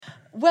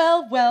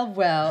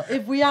Well,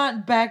 if we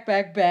aren't back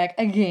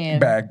again.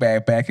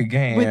 Back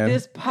again. With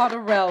this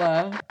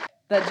Potterella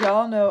that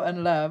y'all know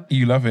and love.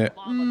 You love it.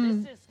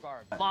 Mama, this is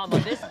garbage. Mama,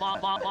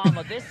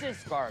 this is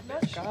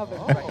garbage.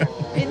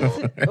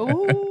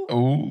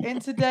 In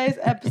today's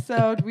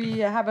episode, we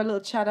have a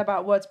little chat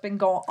about what's been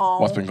going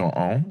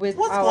on. With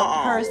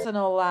our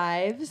personal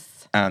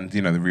lives. And,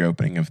 the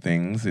reopening of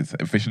things. It's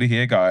officially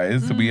here,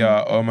 guys. We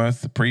are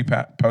almost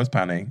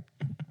post-panning.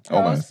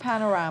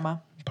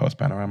 Post-panorama.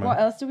 Post-panorama. What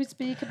else do we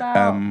speak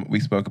about?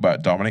 We spoke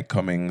about Dominic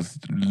Cummings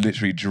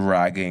literally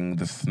dragging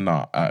the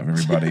snot out of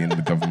everybody in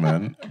the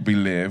government. We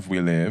live.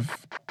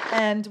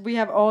 And we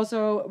have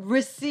also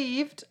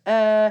received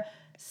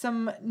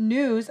some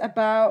news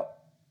about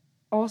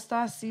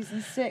All-Star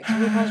Season 6,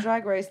 RuPaul's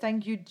Drag Race.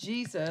 Thank you,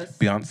 Jesus.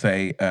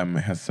 Beyonce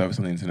has service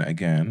on the internet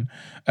again.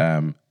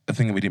 The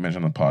thing that we didn't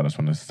mention on the pod, I just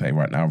want to say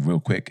right now real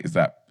quick, is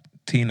that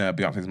Tina,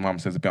 Beyonce's mom,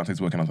 says that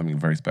Beyonce's working on something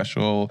very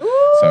special.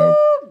 Ooh, so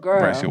girl.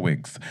 brace your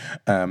wigs.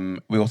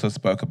 We also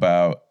spoke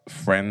about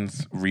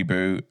Friends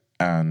reboot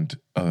and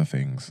other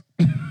things.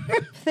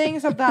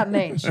 Things of that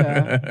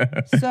nature.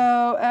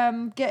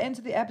 So get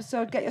into the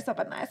episode. Get yourself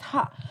a nice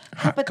hot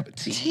cup of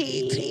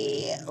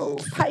tea.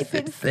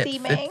 Piping,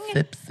 steaming.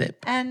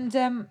 Sip. And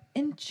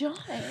enjoy.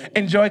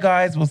 Enjoy,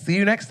 guys. We'll see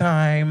you next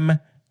time.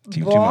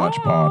 Too much.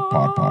 Pod.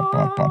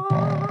 Podcast.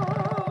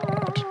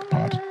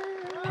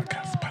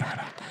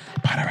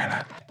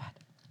 Potterella.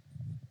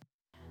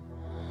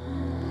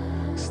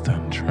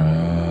 Stuntra.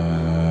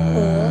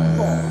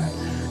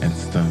 And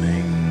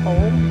stunning.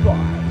 Oh, boy.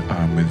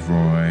 I'm with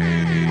Roy.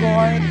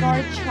 Goy,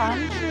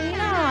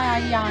 Chantrina,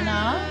 Ayana.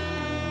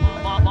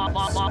 Mama,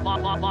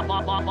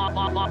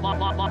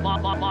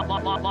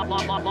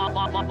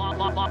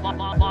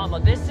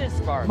 this is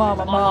garbage.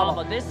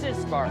 Mama, this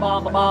is garbage.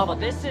 Mama,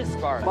 this is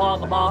garbage.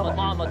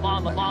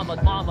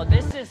 Mama,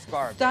 this is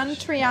garbage.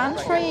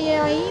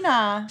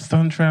 Stuntriantriana.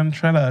 Stuntran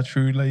Trella.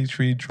 Truly.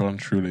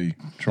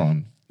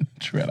 Tron.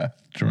 Trella.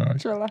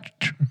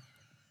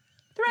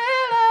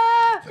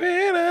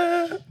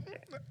 Thriller.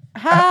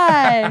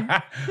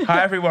 Hi.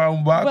 Hi,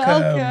 everyone.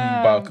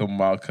 Welcome.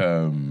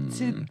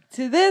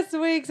 To this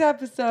week's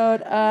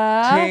episode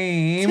of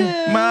Team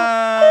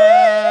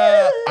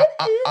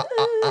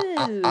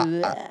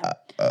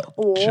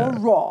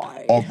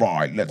All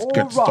right, let's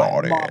get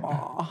started.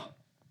 Mama.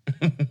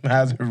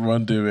 How's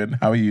everyone doing?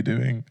 How are you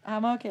doing?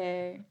 I'm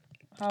okay.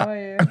 How are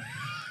you?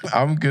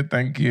 I'm good,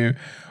 thank you.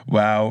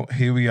 Wow,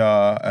 here we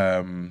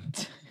are.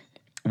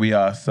 We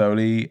are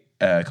slowly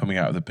coming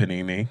out of the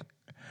panini.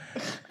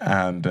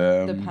 And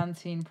the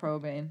Pantene Pro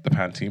Bean. The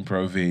Pantene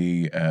Pro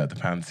V, the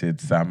Panted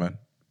Salmon.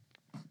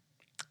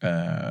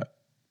 The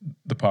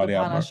Party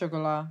Pana Album.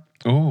 Chocolat.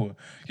 Oh,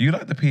 you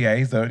like the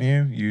PAs, don't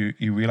you?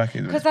 You really like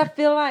it? Because I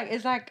feel like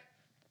it's like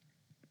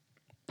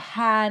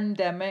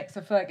pandemic, so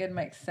I feel like it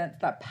makes sense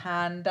that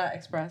Panda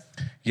Express.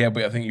 Yeah,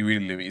 but I think you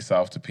really limit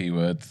yourself to P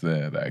words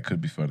there. That it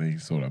could be funny,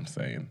 is what I'm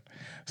saying.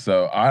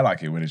 So I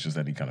like it when it's just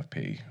any kind of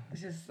P.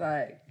 It's just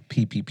like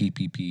P.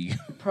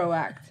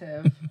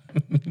 proactive.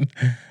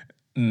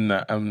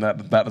 No,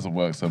 that doesn't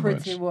work so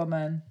much. Pretty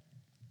woman.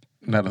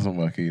 That doesn't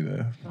work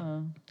either.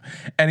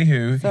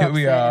 Anywho, So here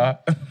we are.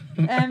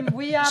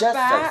 We are Just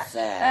back so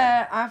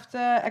sad.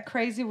 after a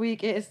crazy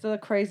week. It is still a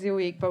crazy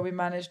week, but we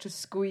managed to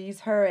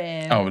squeeze her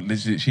in. Oh,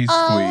 literally, she's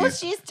Oh, squeezed.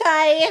 she's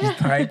tired.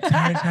 Tired.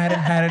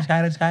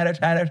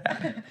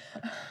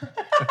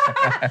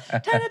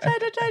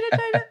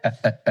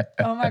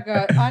 Oh my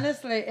God.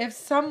 Honestly, if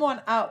someone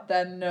out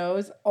there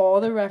knows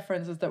all the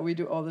references that we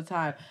do all the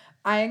time,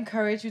 I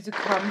encourage you to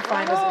come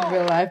find us in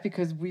real life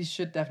because we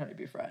should definitely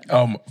be friends.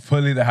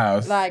 Fully the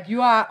house. Like,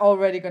 you are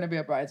already going to be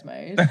a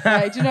bridesmaid.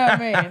 Like, do you know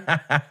what I mean?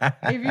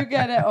 If you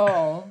get it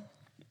all,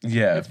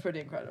 yeah. it's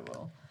pretty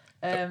incredible.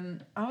 I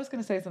was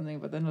going to say something,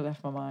 but then I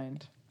left my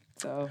mind.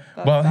 So,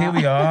 that's Well, that. here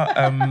we are.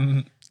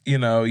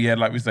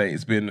 Like we say,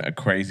 it's been a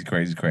crazy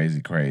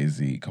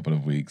couple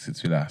of weeks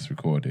since we last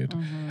recorded.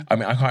 Mm-hmm. I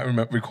mean, I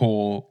can't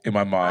recall in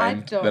my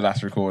mind the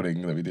last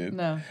recording that we did.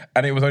 No.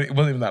 And it wasn't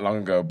even that long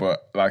ago,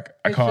 but like,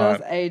 It feels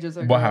ages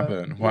ago. What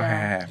happened? What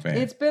happened?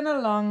 It's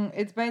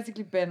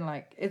basically been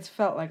like, it's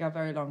felt like a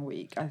very long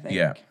week, I think.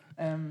 Yeah.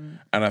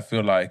 And I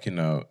feel like, in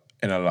a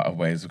lot of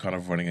ways, we're kind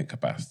of running at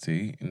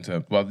capacity.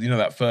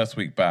 That first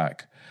week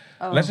back.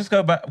 Let's just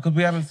go back because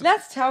we haven't.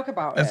 Let's talk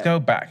about Let's it. go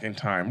back in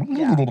time.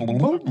 Yeah.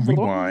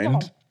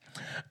 Rewind.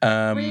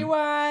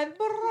 Rewind.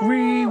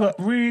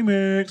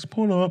 Remix.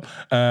 Pull up.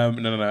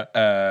 No.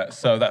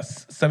 So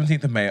that's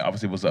 17th of May.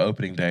 Obviously, was the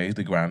opening day,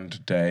 the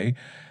grand day.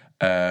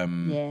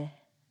 Yeah.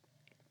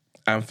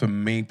 And for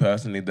me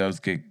personally, those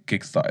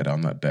gigs started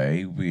on that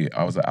day.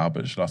 I was at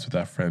Albert Schloss with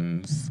our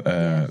friends,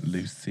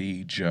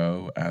 Lucy,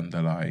 Joe, and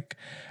the like.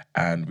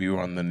 And we were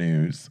on the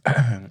news.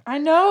 I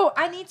know.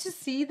 I need to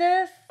see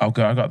this. Oh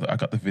god, I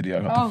got the video.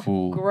 I got the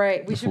full.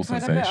 Great. We should full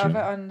put a bit sensation. of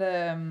it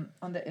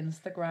on the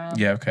Instagram.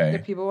 Yeah, okay.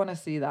 If people want to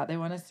see that, they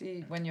want to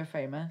see when you're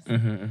famous. We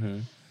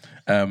were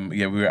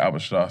at Albert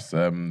Schloss.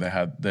 They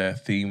had their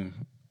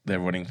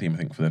running theme. I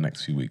think for the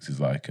next few weeks is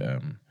like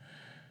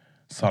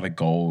Solid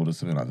Gold or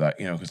something like that,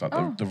 you know, because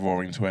like the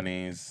Roaring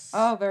Twenties,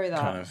 very that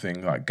kind of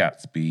thing, like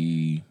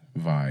Gatsby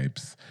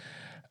vibes.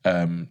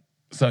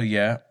 So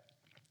yeah,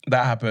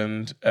 that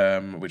happened,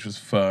 which was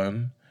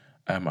fun.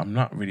 I'm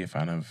not really a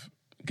fan of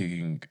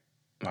gigging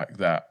like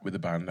that with the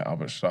band at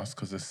Albert Schloss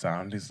because the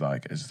sound is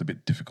like it's just a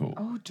bit difficult.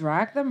 Oh,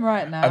 drag them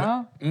right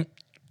now.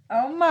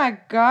 Oh my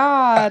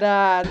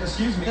God,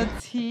 Excuse me. the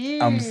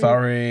tea. I'm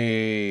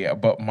sorry,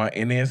 but my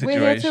in-ear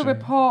situation. We're here to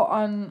report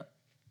on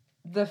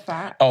the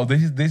fact. Oh,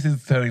 this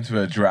is turning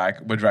to a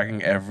drag. We're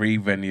dragging every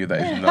venue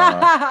that is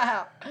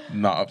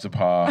not up to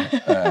par.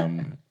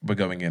 We're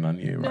going in on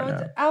you right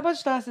now. Albert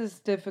Schloss is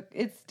difficult.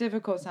 It's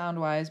difficult sound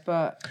wise,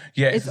 but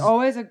Yeah, it's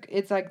always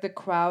it's like the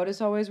crowd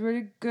is always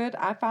really good.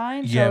 I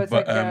find Yeah, so it's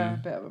but, like a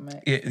bit of a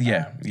mix.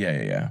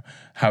 Yeah.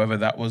 However,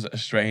 that was a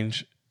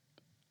strange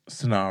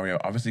scenario,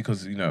 obviously,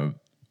 because you know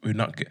we're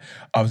not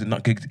obviously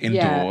not gigged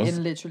indoors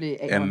in literally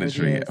 800 in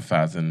literally years.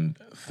 1,000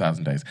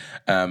 days,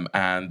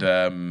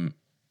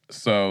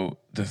 so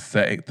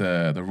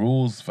the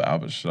rules for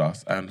Albert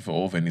Schloss and for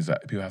all venues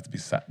that people have to be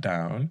sat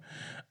down.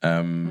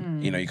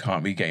 You know, you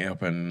can't be getting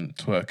up and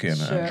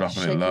twerking and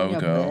dropping it low,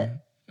 girl.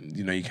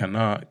 You know, you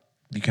cannot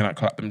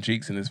clap them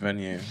cheeks in this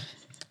venue.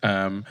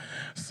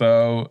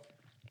 So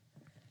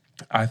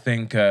I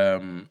think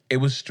it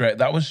was straight.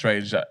 That was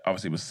strange. That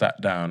obviously it was sat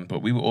down,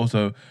 but we were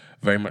also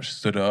very much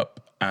stood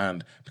up,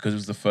 and because it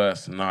was the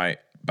first night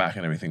back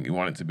and everything, we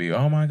wanted to be,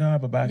 oh my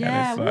God, we're back,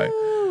 and it's like.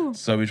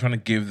 So we're trying to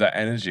give that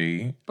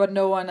energy. But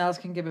no one else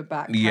can give it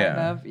back, kind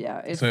of. Yeah,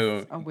 it's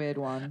so, a weird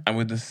one. And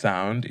with the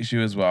sound issue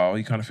as well,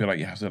 you kind of feel like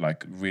you have to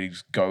like really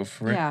just go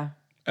for it. Yeah,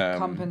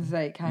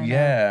 compensate kind of.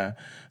 Yeah.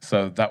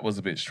 So that was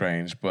a bit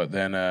strange. But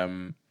then,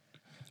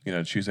 you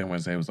know, Tuesday and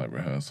Wednesday was like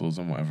rehearsals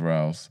and whatever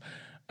else.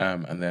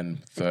 And then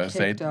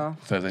Thursday to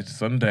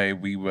Sunday,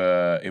 we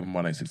were in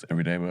 186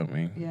 every day, weren't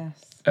we? Yes.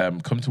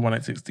 Come to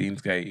 186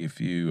 Deansgate if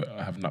you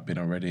have not been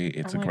already.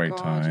 It's a great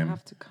time. You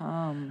have to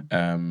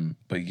come.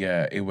 But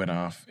yeah, it went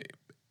off.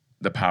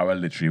 The power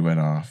literally went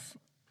off.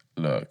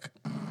 Look,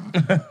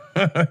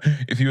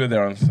 if you were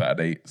there on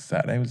Friday,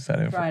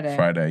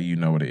 Friday, you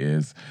know what it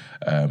is.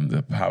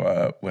 The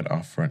power went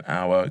off for an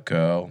hour,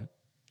 girl.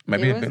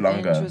 Maybe a bit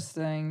longer.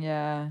 Interesting,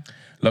 yeah.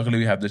 Luckily,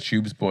 we had the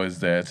Tubes boys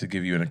there to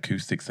give you an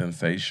acoustic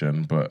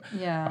sensation, but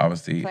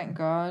obviously, thank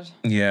God.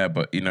 Yeah,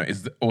 but you know,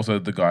 it's also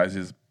the guys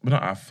is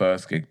not our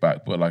first gig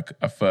back, but like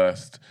a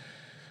first,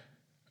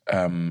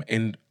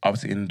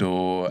 obviously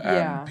indoor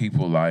and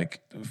people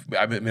like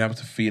I've been able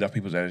to feed off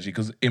people's energy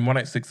because in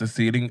 186 the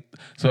ceiling.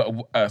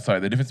 So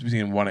the difference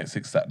between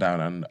 186 sat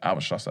down and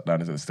Albert Schloss sat down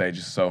is that the stage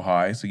is so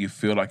high, so you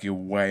feel like you're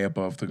way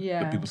above the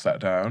people sat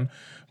down,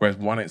 whereas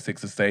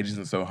 186 the stage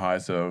isn't so high,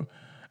 so.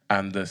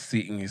 And the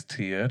seating is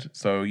tiered,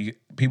 so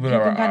people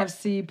can kind of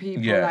see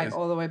people like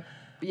all the way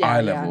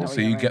eye level.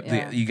 So you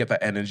get you get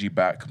that energy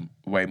back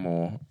way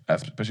more,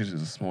 especially if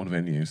it's a small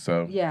venue.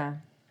 So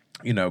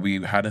you know,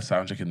 we had a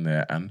sound check in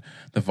there, and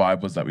the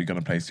vibe was that we are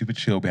gonna play super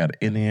chill. We had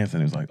in-ears,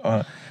 and it was like,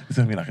 oh, it's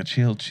gonna be like a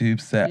chill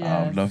tube set.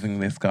 Yes. I'm loving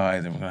this,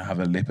 guys, and we're gonna have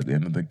a lip at the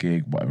end of the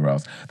gig, whatever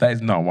else. That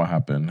is not what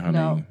happened, honey.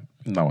 No.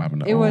 Not what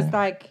happened at all. It was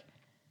like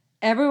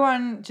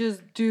everyone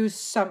just do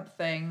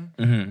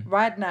something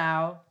right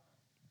now.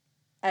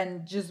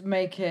 And just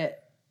make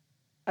it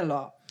a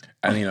lot.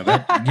 And you know,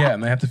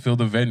 and they had to fill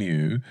the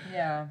venue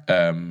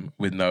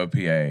with no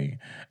PA.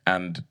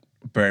 And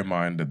bear in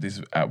mind that this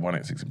at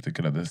 186 in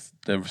particular,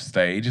 the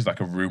stage is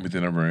like a room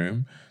within a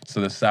room. So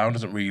the sound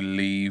doesn't really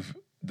leave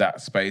that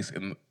space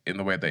in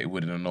the way that it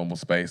would in a normal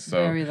space.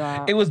 So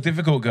it was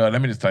difficult, girl.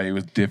 Let me just tell you, it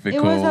was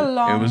difficult. It was a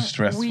long it was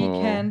stressful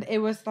weekend. It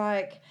was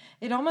like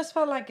it almost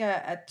felt like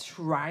a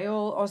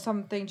trial or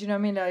something. Do you know what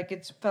I mean? Like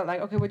it felt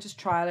like, okay, we're just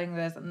trialing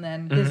this, and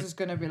then this is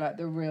gonna be like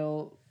the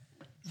real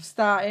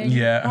starting point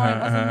or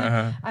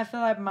something. I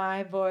feel like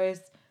my voice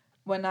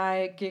when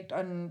I gigged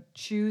on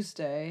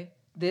Tuesday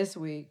this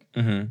week,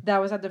 that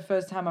was like the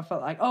first time I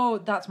felt like, oh,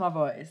 that's my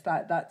voice.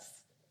 That's.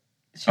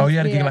 Oh, you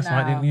had a gig last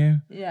night, didn't you?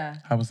 Yeah.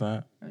 How was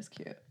that? It was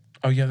cute.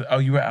 Oh yeah. Oh,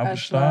 you were at Albert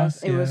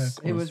Schloss.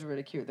 It was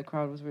really cute. The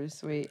crowd was really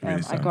sweet.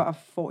 Really I got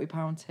a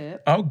 £40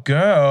 tip. Oh,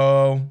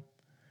 girl.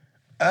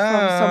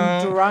 From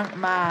some drunk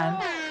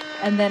man.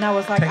 And then I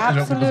was like,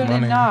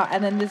 absolutely not.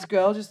 And then this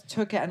girl just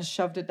took it and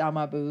shoved it down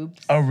my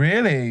boobs. Oh,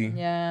 really?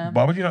 Yeah.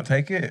 Why would you not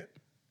take it?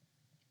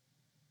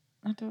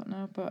 I don't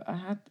know, but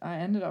I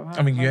ended up having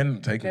I mean, you ended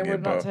up taking it. They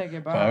would not take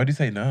it back. Why would you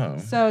say no?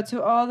 So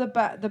to all the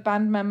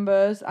band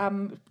members,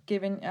 I'm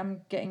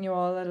getting you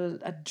all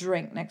a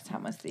drink next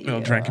time I see you.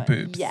 Little drinky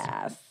poops.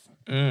 Yes.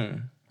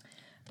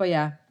 But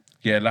yeah,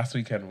 last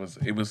weekend was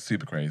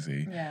super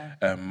crazy.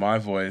 Yeah. My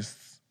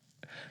voice.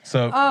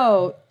 So.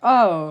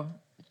 Oh,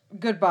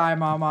 goodbye,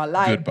 mama.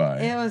 Like goodbye.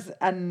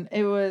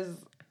 It was.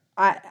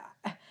 I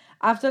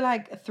after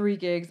like 3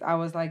 gigs, I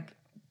was like,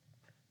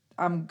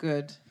 I'm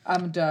good.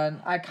 I'm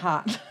done. I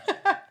can't.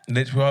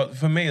 Well,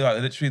 for me,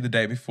 like literally the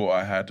day before,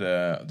 I had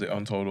the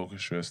Untold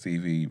Orchestra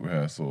Stevie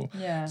rehearsal.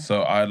 Yeah.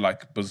 So I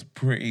was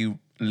pretty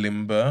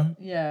limber.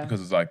 Yeah.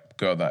 Because it's like,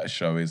 girl, that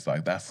show is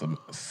like that's some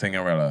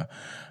Singerella,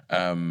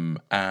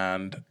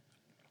 and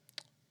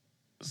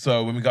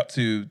so when we got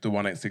to the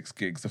 186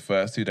 gigs, the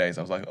first 2 days,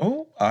 I was like,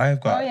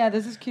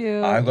 this is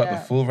cute. I've got the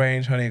full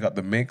range, honey. I got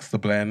the mix, the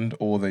blend,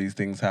 all these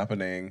things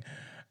happening.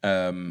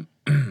 And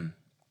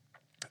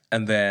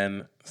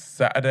then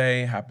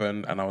Saturday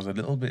happened, and I was a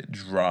little bit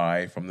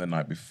dry from the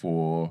night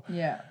before.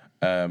 Yeah.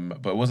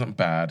 But it wasn't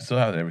bad. Still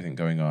had everything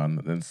going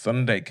on. Then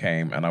Sunday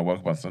came, and I woke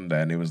up on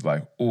Sunday, and it was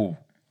like, ooh,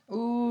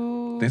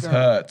 this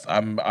hurts.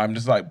 I'm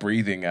just like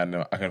breathing, and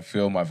I can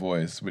feel my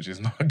voice, which is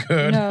not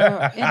good.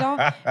 No,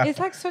 it's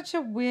like such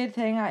a weird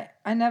thing.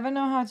 I never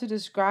know how to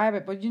describe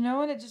it, but you know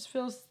when it just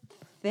feels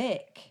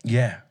thick.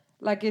 Yeah.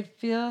 Like it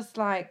feels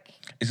like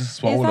it's just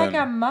swollen. It's like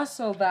a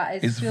muscle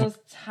that feels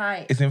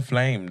tight. It's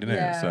inflamed, isn't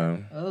it?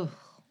 So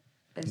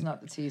it's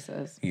not the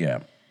T-cells. Yeah.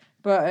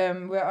 But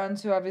we're on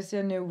to obviously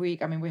a new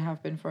week. I mean, we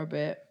have been for a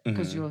bit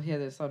because you'll hear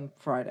this on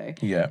Friday.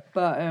 Yeah.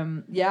 But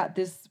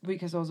this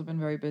week has also been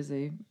very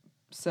busy.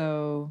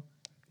 So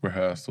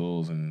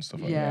rehearsals and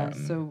stuff like that.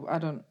 Yeah. So I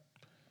don't.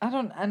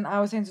 And I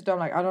was saying to Dom,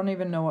 like, I don't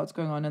even know what's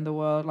going on in the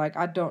world. Like,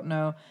 I don't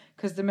know,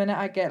 because the minute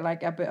I get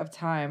like a bit of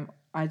time,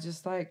 I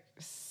just like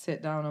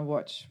sit down and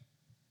watch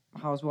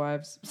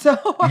Housewives. So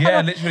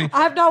yeah, literally,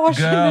 I've not watched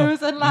the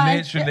news and like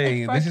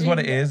literally, this is what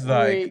it is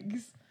like.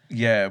 Weeks.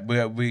 Yeah,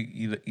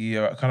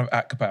 you're kind of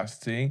at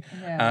capacity,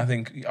 and I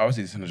think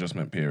obviously it's an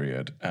adjustment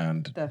period,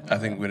 and definitely. I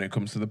think when it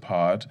comes to the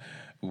pod,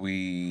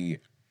 we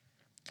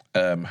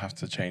have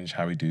to change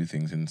how we do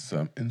things in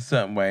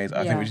certain ways.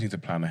 I think we just need to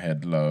plan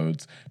ahead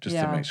loads just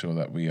to make sure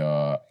that we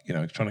are,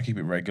 trying to keep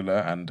it regular.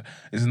 And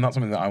this is not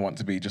something that I want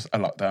to be just a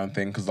lockdown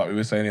thing, because like we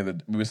were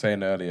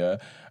saying earlier,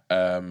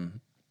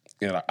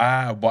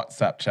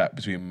 WhatsApp chat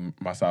between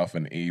myself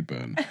and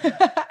Eben.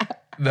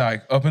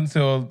 Like up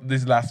until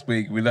this last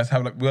week, we'll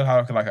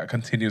have like a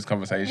continuous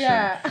conversation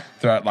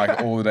throughout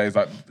like all the days.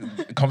 Like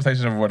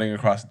conversations are running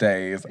across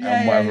days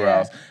and whatever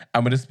else,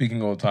 and we're just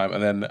speaking all the time.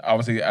 And then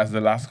obviously, as the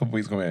last couple of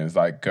weeks come in, it's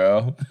like,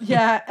 girl,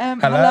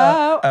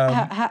 hello,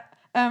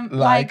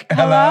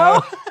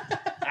 hello.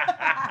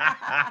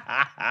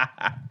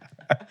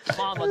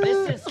 Mama,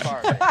 this is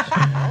garbage.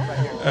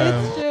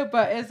 It's true,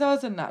 but it's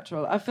also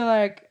natural. I feel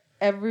like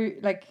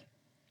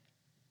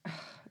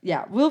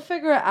we'll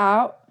figure it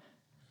out.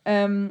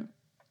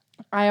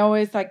 I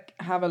always like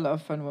have a lot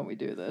of fun when we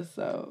do this,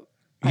 so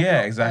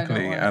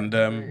exactly. And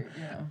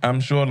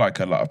I'm sure like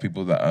a lot of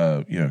people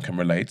that can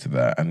relate to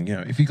that. And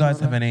if you guys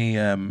have any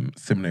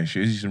similar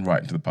issues, you can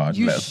write into the pod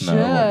and let us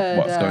know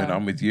what's going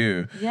on with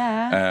you.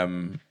 Yeah.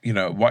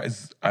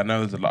 I know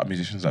there's a lot of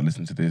musicians that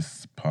listen to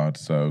this pod,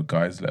 so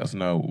guys, let us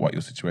know what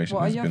your situation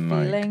has been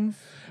feelings?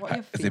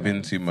 Like. Has it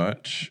been too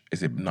much?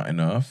 Is it not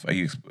enough?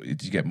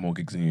 Did you get more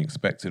gigs than you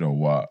expected, or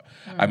what?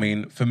 I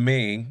mean, for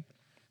me,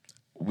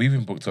 we've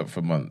been booked up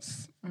for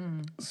months.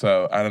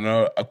 So I don't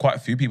know, quite a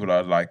few people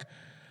are like,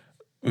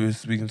 we were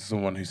speaking to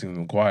someone who sings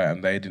in the choir,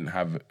 and they didn't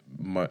have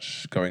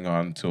much going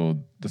on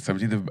till the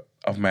 17th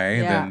of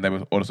May. Yeah.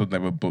 Then all of a sudden they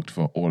were booked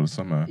for all of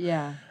summer.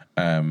 Yeah.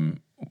 I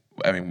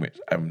mean,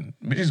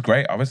 which is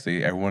great.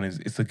 Obviously,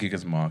 it's a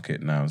giggers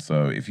market now.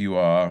 So if you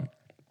are,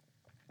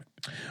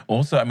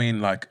 also, I mean,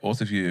 like,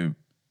 also if you've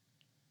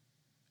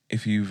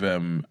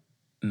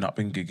not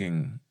been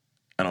gigging,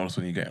 and all of a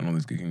sudden you're getting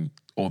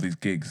all these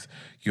gigs,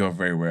 you're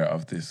very aware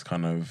of this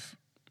kind of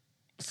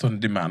sudden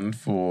demand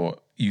for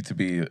you to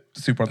be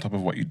super on top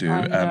of what you do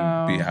and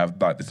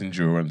have like this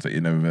endurance that you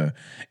never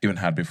even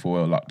had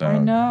before lockdown. I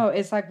know.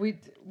 It's like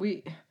we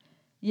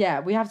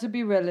have to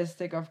be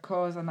realistic, of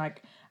course, and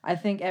like I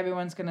think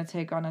everyone's gonna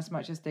take on as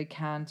much as they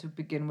can to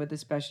begin with,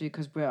 especially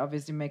because we're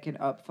obviously making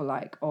up for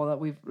like all that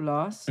we've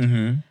lost.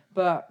 Mm-hmm.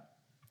 But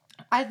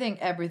I think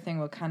everything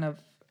will kind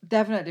of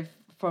definitely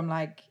from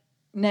like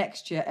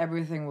next year,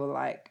 everything will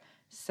like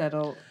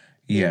settle.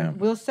 Yeah.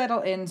 We'll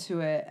settle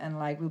into it, and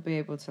like we'll be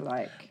able to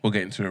like we'll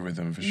get into a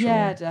rhythm for sure.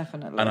 Yeah,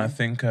 definitely. And I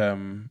think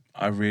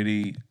I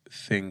really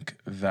think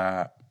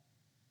that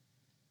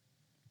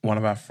one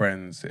of our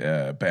friends,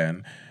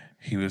 Ben,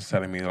 he was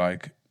telling me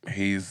like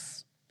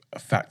he's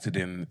factored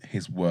in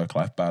his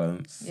work-life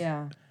balance.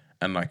 Yeah.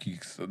 And like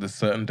there's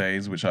certain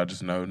days which I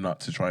just know not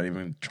to try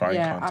and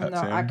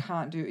contact him. I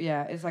can't do.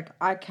 Yeah, it's like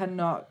I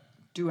cannot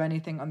do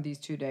anything on these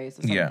 2 days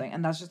or something,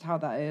 and that's just how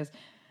that is.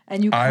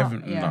 And you can't,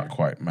 I've not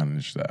quite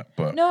managed that,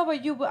 but no,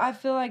 but I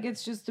feel like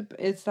it's just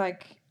it's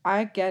like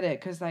I get it,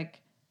 because like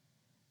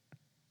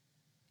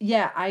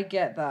I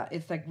get that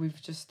it's like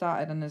we've just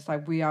started, and it's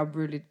like we are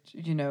really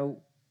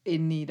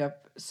in need of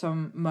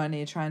some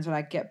money, trying to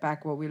like get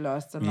back what we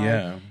lost and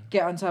like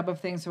get on top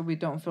of things so we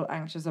don't feel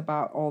anxious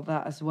about all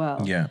that as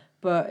well. Yeah,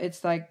 but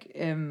it's like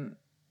I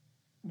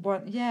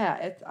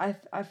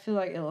feel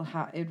like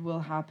it will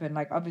happen.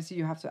 Like obviously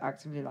you have to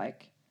actively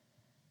like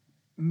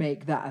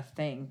make that a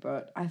thing,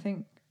 but I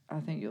think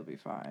you'll be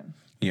fine.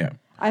 Yeah,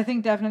 I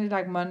think definitely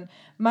like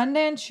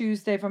Monday and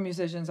Tuesday for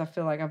musicians, I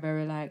feel like are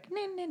very like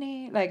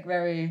like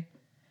very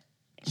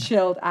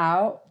chilled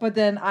out. But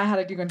then I had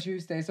a gig on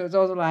Tuesday, so it's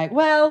also like,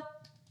 well,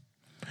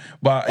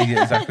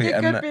 yeah, exactly. it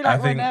and could be like I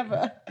think,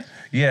 whenever.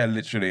 Yeah,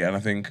 literally. And I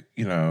think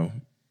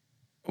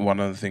one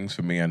of the things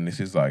for me, and this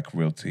is like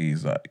real tea,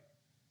 is like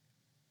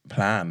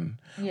plan.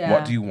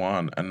 What do you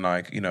want? And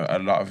like, you know, a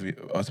lot of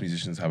us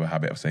musicians have a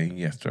habit of saying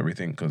yes to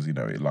everything because, you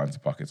know, it lines the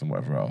pockets and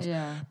whatever else.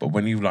 But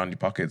when you've lined your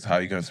pockets, how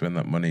are you going to spend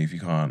that money if you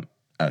can't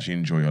actually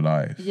enjoy your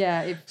life? If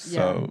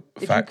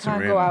you can't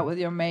go out with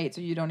your mates,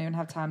 or you don't even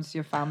have time to see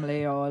your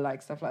family or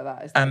like stuff like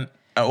that. And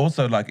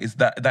also, like, is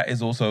that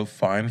is also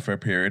fine for a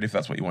period if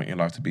that's what you want your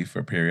life to be for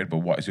a period. But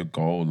what is your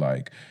goal?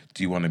 Like,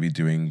 do you want to be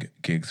doing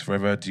gigs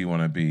forever? Do you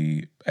want to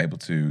be able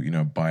to, you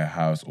know, buy a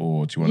house,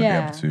 or do you want to be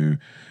able to,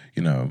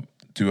 you know,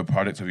 do a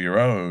project of your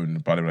own?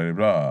 Blah blah blah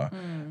blah.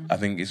 I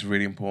think it's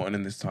really important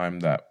in this time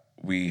that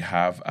we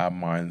have our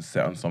minds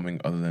set on something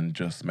other than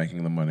just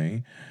making the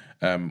money,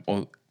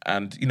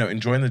 and you know,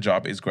 enjoying the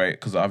job is great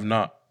because I've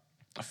not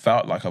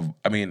felt like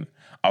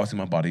obviously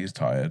my body is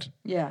tired.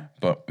 Yeah.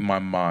 But my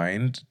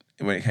mind,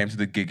 when it came to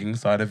the gigging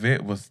side of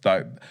it, was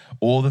like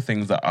all the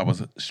things that I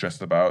was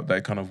stressed about, they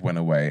kind of went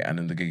away. And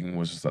then the gigging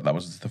was just that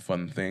was just a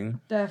fun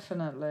thing.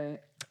 Definitely.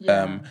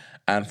 Yeah.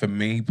 And for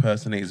me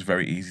personally, it's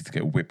very easy to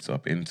get whipped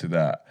up into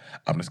that.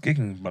 I'm just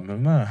gigging, blah, blah,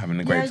 blah, having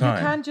a great time.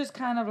 You can just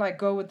kind of like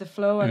go with the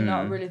flow and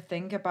not really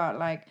think about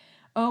like,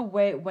 oh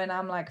wait, when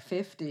I'm like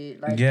 50,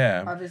 like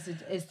obviously,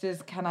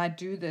 can I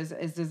do this?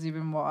 Is this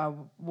even what I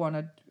want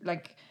to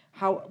like?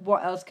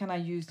 What else can I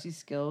use these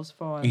skills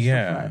for? And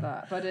stuff like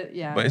that. But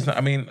it's not.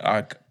 I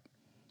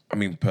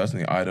mean,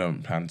 personally, I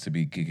don't plan to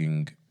be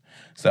gigging.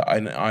 So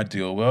in an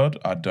ideal world,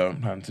 I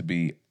don't plan to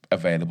be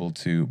available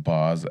to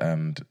bars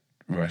and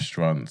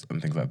restaurants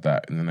and things like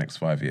that in the next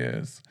 5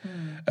 years.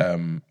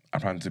 I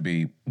plan to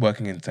be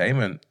working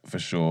entertainment for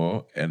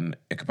sure in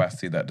a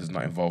capacity that does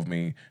not involve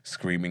me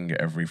screaming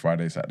every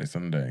Friday, Saturday,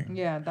 Sunday.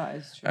 Yeah, that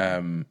is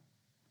true.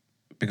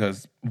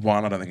 Because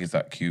one, I don't think it's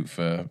that cute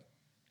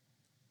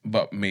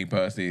but me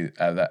personally,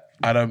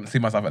 I don't see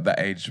myself at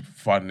that age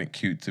finding it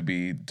cute to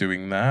be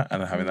doing that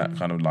and having that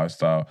kind of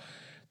lifestyle.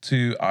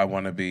 Two, I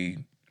want to be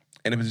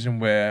in a position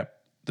where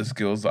the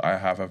skills that I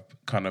have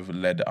kind of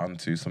led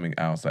onto something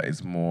else that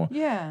is more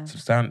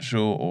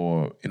substantial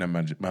or in a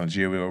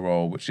managerial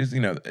role, which is, you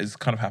know, is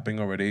kind of happening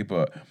already.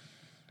 But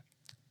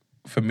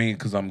for me,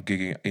 because I'm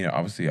gigging, you know,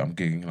 obviously I'm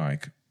gigging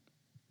like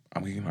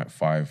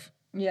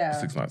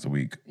 6 nights a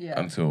week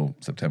until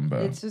September.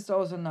 It's just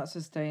also not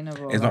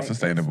sustainable. It's not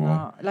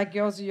sustainable. Like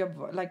also your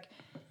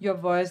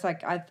voice,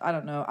 like I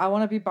don't know. I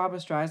want to be Barbra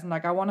Streisand.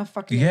 Like I want to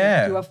fucking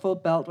do a full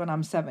belt when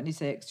I'm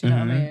 76. Do you know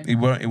what I mean? It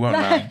won't.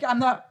 Like I'm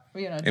not.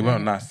 You know, it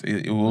won't last.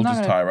 It will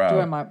just tire out.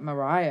 Doing my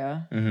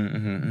Mariah.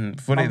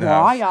 Funny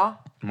Mariah.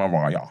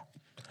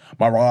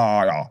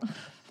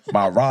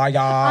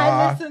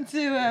 I listened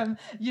to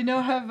you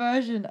know, her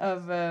version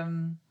of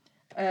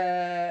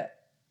the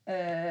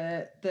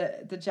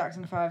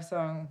Jackson 5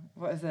 song.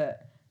 What is it?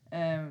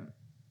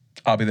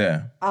 I'll Be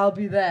There. I'll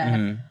Be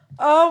There.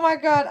 Oh my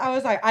god! I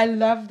was like, I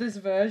love this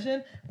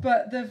version,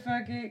 but the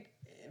fucking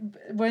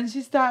when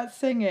she starts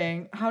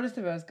singing, how does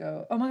the verse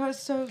go? Oh my god, it's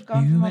so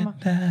gone from my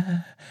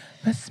mind.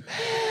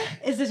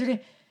 Is this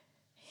really?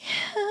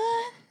 You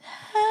and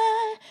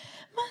I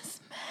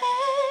must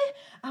make.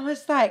 I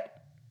was like,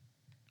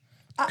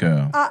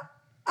 girl.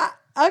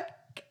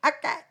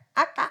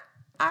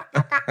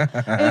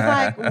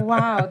 It's like,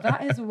 wow,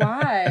 that is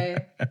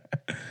why.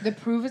 The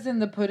proof is in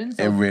the pudding.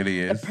 So it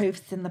really is. The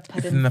proof's in the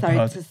pudding, It's in the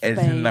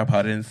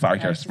pudding, so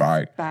to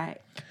speak.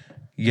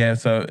 Yeah,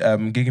 so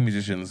gigging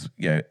musicians,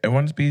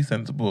 everyone's be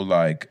sensible.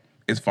 Like,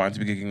 it's fine to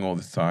be gigging all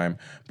this time,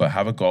 but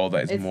have a goal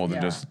that is more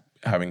than just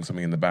having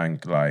something in the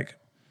bank. Like,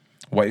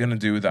 what you're going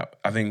to do with that,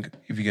 I think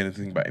if you're going to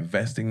think about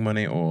investing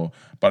money or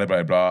blah,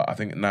 blah, blah, I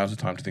think now's the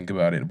time to think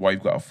about it. Why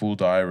you've got a full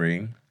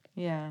diary.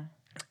 Yeah.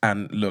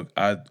 And look,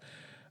 I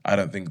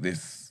don't think we're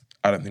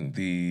going to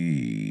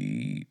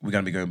be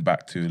going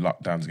back to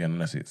lockdowns again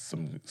unless it's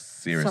something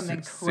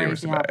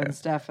crazy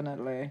happens,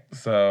 definitely.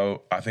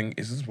 So I think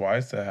it's just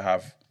wise to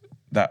have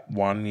that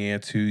 1 year,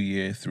 2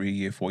 year, 3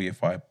 year, 4 year,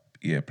 5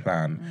 year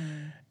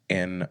plan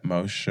in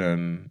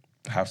motion.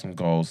 Have some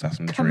goals, have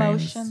some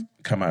dreams.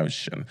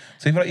 Commotion.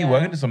 So you feel like you're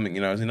working to something,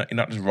 you know, you're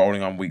not just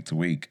rolling on week to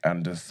week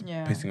and just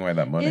pissing away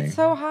that money. It's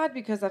so hard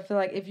because I feel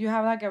like if you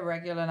have like a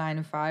regular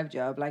 9-to-5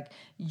 job, like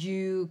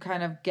you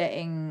kind of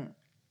getting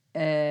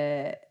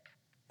a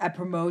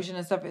promotion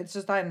and stuff, it's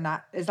just like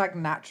it's like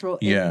natural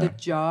in the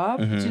job.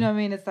 Do you know what I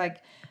mean? It's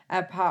like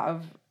a part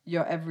of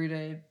your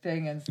everyday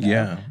thing and stuff.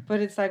 Yeah.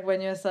 But it's like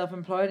when you're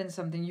self-employed in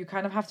something, you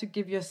kind of have to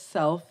give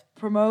yourself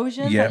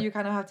promotions. Yeah. Like you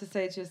kind of have to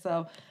say to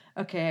yourself,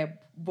 okay,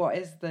 what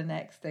is the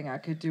next thing I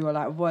could do? Or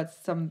like, what's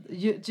do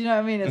you know what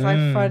I mean? It's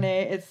like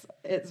funny.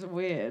 It's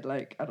weird.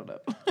 Like, I don't know.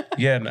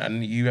 Yeah,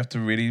 and you have to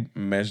really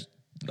measure,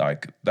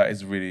 like, that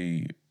is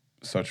really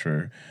so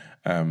true.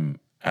 And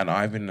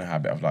I've been in the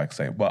habit of like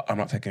saying, well, I'm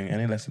not taking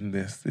any lesson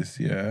this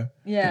year.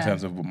 Yeah. In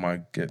terms of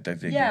my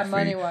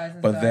money-wise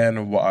and But stuff.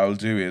 Then what I'll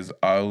do is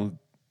I'll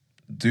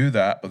do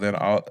that, but then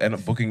I'll end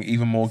up booking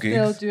even more gigs.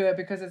 Still do it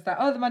because it's like,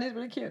 the money's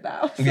really cute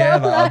now. So yeah,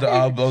 I'll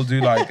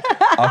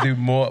do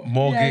more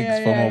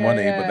gigs for more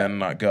money, but then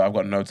like, girl, I've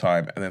got no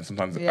time. And then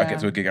sometimes I get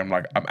to a gig and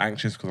I'm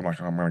anxious because I'm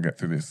like, I'm gonna get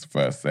through this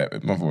first set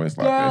with my voice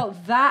like girl,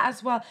 that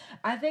as well.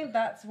 I think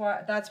that's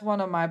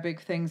one of my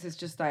big things. Is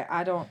just like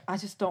I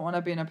just don't want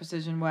to be in a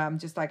position where I'm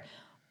just like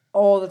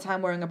all the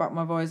time worrying about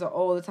my voice, or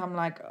all the time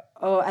like,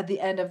 at the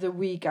end of the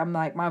week I'm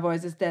like, my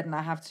voice is dead and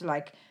I have to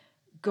like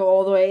go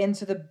all the way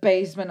into the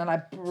basement and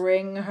like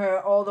bring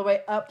her all the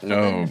way up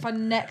for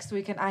next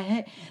week. And I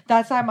hate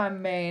that's like my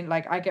main,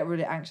 like I get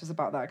really anxious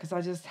about that because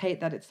I just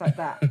hate that it's like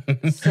that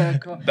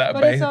circle.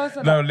 It's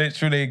also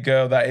literally,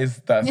 girl, that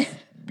is such.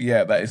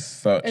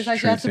 It's like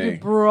she has to be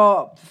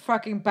brought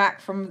fucking back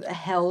from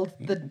hell,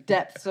 the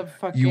depths of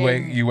fucking.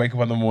 You wake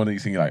up in the morning,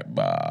 you're like,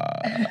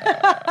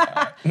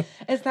 bah.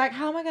 It's like,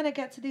 how am I gonna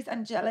get to these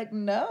angelic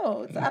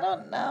notes? I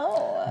don't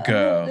know.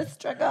 Girl, this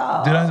struggle.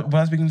 I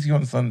was speaking to you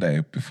on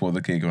Sunday before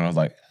the gig, and I was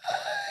like,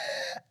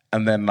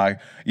 and then like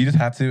I just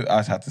had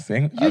to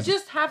sing. You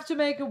just have to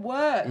make it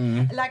work.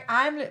 Like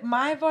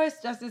my voice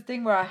does this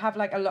thing where I have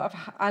like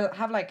I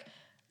have like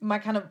my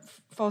kind of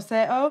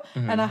falsetto,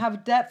 and I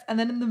have depth, and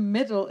then in the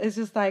middle is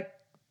just like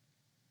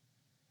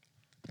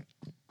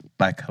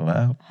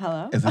hello.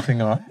 Is the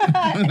thing on?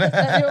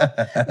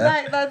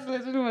 like that's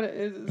literally what it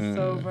is. It's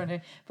so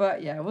funny,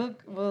 but yeah,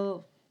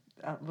 we'll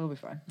be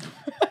fine.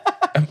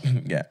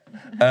 Yeah.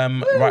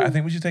 Right. I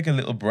think we should take a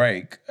little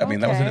break. I mean,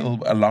 that was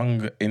a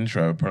long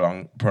intro,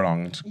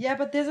 prolonged. Yeah,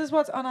 but this is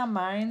what's on our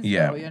minds.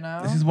 Yeah. Though, you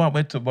know, this is what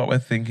we're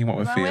thinking, what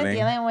we're feeling. We're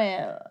dealing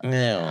with.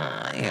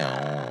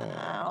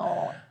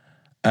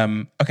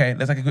 Okay,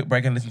 let's take a quick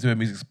break and listen to a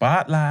music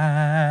spotlight.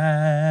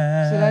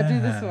 Should I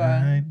do this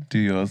one? Do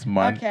yours,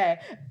 man. Okay.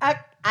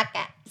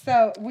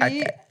 So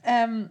we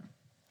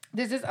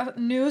this is a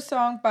new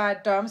song by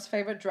Dom's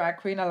favorite drag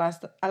queen,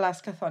 Alaska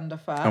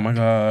Thunderfur. Oh my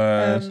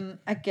god.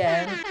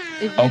 Again.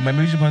 Maybe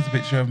we should post a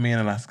picture of me in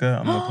Alaska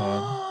on the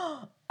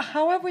pod.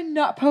 How have we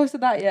not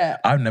posted that yet?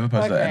 I've never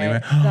posted that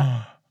anyway.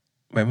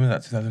 When was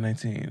that?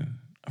 2018?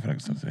 I feel like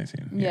it's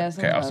 2018. Yeah.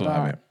 Okay, I'll still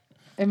have it.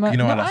 I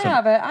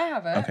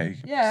have it. Okay.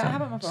 Yeah, I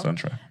have it on my phone.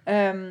 Suntra.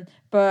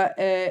 But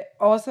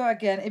also,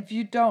 again, if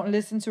you don't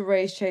listen to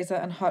Race Chaser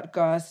and Hot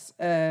Goss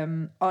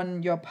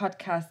on your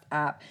podcast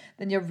app,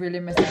 then you're really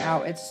missing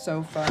out. It's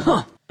so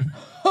fun.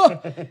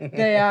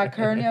 They are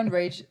currently on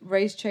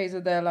Race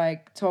Chaser. They're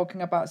like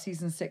talking about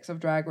season 6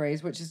 of Drag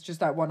Race, which is just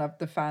like one of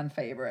the fan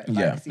favorite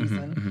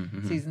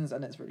seasons,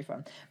 and it's really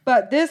fun.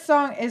 But this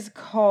song is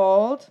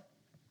called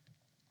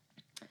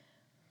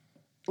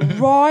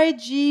Roy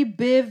G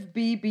Biv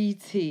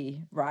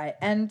BBT, right?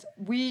 And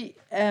we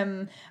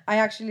I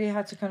actually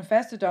had to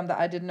confess to Dom that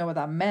I didn't know what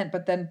that meant,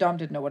 but then Dom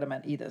didn't know what it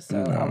meant either,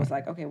 so I was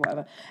like, okay,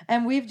 whatever.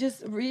 And we've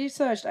just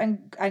researched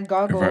and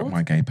goggled. I wrote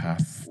my gay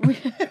pass.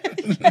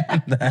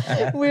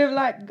 We've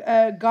like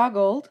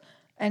goggled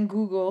and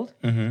googled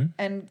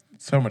and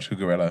so much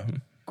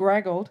Googlella.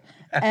 Graggled,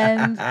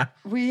 and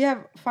we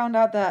have found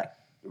out that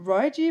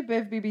Roy G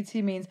Biv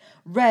BBT means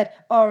red,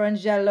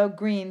 orange, yellow,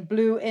 green,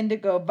 blue,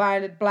 indigo,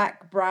 violet,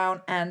 black,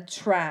 brown, and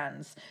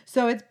trans.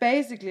 So it's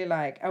basically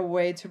like a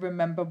way to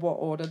remember what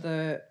order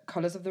the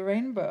colors of the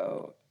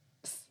rainbow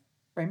is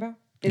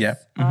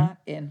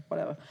in,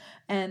 whatever.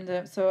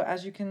 And so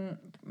as you can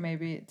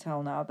maybe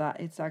tell now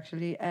that it's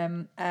actually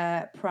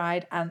a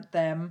pride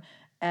anthem,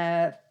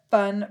 a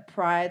fun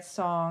pride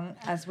song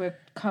as we're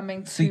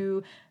coming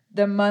to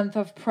the month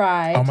of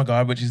Pride. Oh my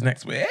God, which is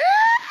next week.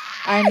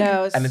 I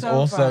know. And it's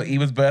also fun.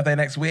 Eva's birthday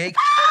next week.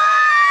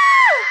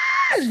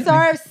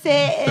 So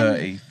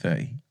upsetting.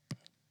 30.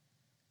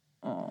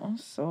 Oh,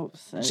 so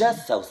upsetting.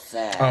 Just so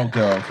sad. Oh,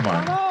 girl, come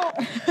on.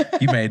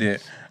 You made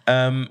it.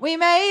 We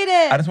made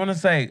it. I just want to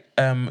say,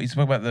 you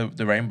spoke about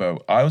the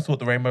rainbow. I always thought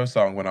the rainbow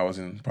song when I was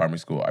in primary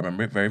school. I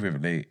remember it very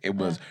vividly. It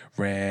was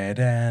red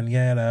and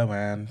yellow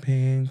and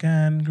pink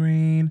and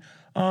green,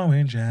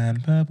 orange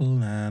and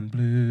purple and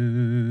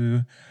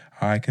blue.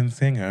 I can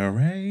sing a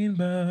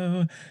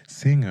rainbow,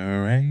 sing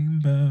a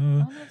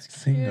rainbow,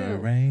 sing a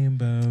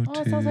rainbow too.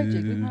 Oh, it sounds like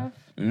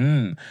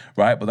Jigglypuff.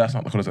 Right, but that's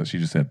not the colours that she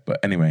just said.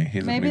 But anyway,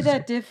 here's maybe they're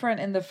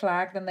different in the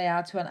flag than they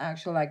are to an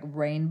actual like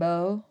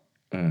rainbow.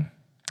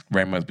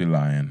 Rainbows be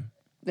lying.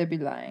 They'd be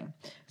lying.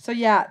 So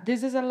yeah,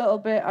 this is a little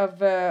bit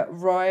of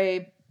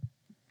Roy.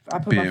 I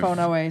put my phone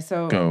away,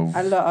 so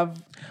a lot of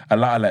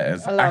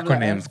letters,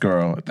 acronyms,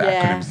 girl. The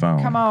acronym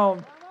song.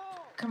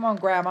 Come on,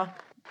 grammar.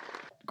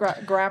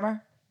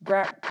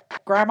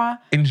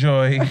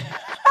 Enjoy.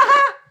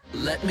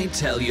 Let me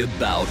tell you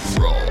about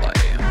Roy.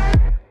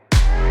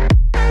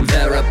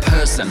 They're a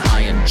person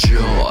I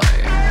enjoy.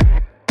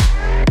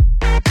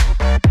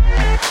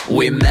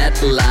 We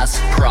met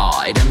last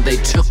Pride and they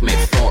took me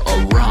for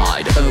a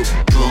ride. Oh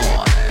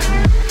boy.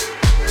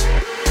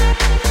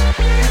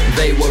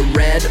 They were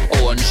red,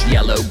 orange,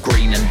 yellow,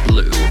 green and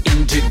blue,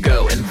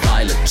 indigo and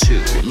violet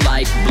too,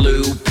 light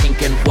blue,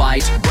 pink and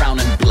white, brown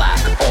and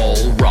black,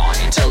 all right.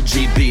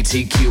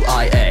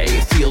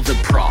 LGBTQIA, feel the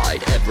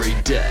pride every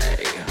day.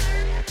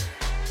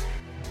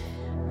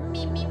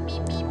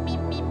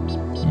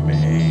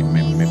 Man.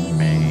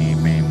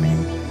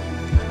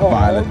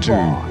 2.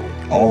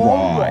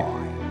 All right.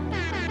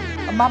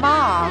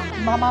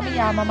 Mamma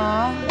mia,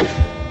 mama.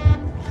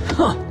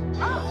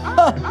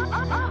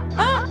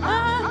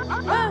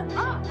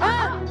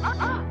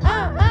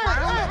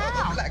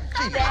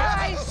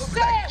 I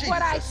said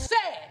what I said.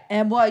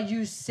 And what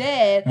you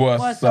said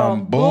was some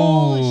Hey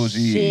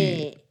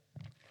bullshit.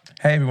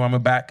 everyone, we're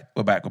back.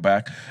 We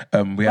had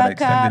an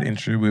extended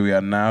intro where we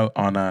are now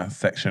on a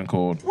section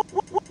called What's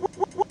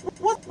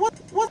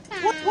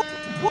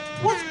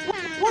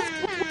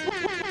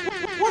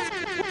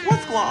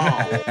going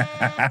on?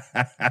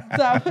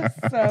 That was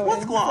so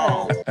What's going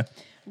on?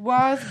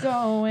 What's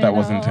going That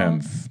was on?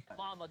 intense.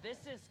 Mama, this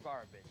is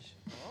garbage.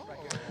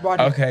 Right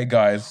here. Okay,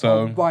 guys,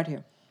 so Right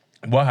here.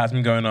 what has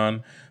been going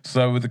on?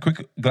 So with a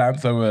quick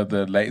glance over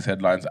the latest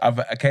headlines, I've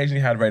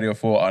occasionally had Radio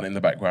 4 on in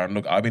the background.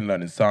 Look, I've been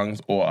learning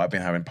songs or I've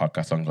been having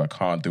podcast songs I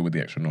can't do with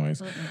the extra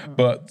noise.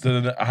 But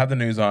I had the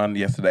news on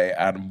yesterday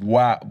and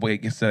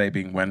yesterday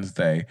being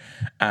Wednesday,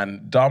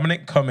 and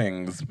Dominic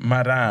Cummings,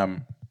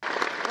 Madame,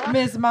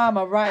 Miss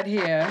Mama right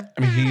here.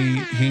 I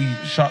mean, he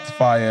shots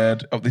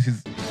fired. Oh, this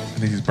is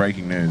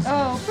breaking news.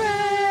 Oh,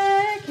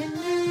 breaking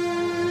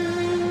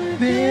news.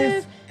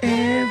 This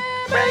is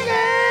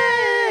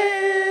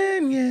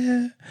breaking.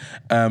 Yeah.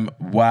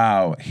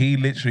 Wow. He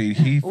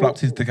flopped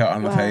his dick out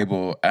on the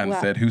table and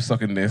said, "Who's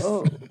sucking this?"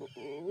 Wow.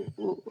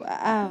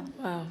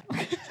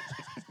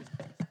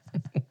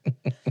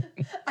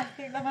 I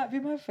think that might be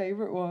my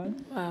favorite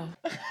one. Wow.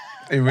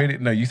 It really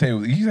no. You say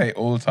it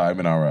all the time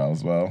in RL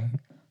as well.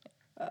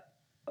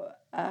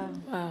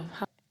 Wow.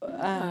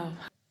 Wow.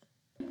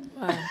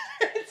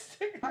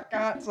 I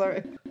can't,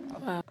 sorry.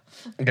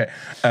 Okay.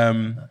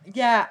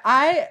 Yeah,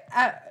 I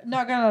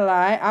not gonna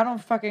lie, I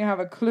don't fucking have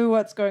a clue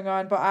what's going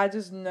on, but I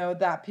just know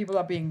that people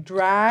are being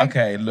dragged.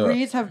 Okay, look.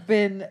 Reads have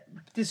been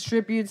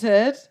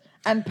distributed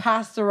and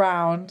passed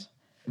around,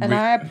 and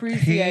I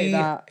appreciate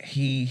that.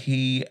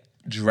 He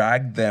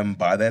dragged them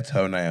by their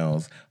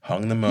toenails,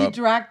 hung them He up.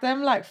 dragged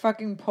them like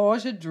fucking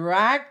Portia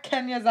dragged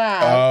Kenya's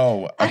ass.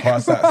 Oh,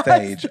 across that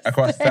stage,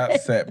 across that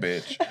set,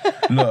 bitch.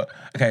 Look,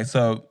 okay,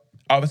 so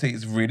obviously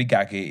it's really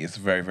gaggy. It's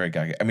very, very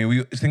gaggy. I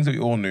mean, it's things that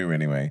we all knew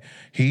anyway.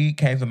 He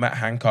came for Matt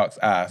Hancock's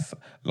ass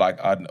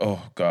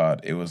oh God,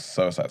 it was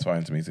so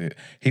satisfying to me.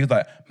 He was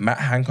like, Matt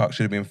Hancock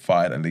should have been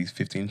fired at least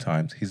 15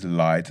 times. He's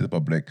lied to the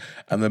public.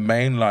 And the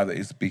main lie that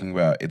he's speaking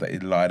about is that he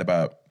lied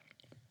about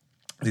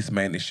this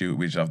main issue,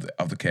 which of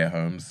the care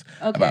homes,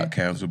 about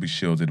care homes will be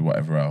shielded,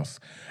 whatever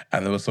else.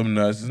 And there were some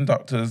nurses and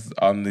doctors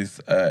on this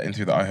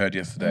interview that I heard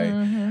yesterday,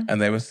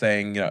 and they were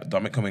saying,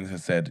 Dominic Cummings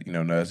has said,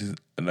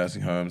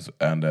 nursing homes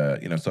and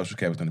social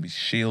care was going to be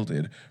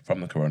shielded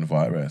from the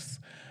coronavirus.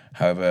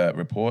 However,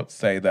 reports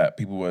say that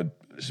people were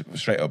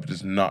straight up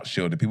just not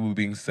shielded. People were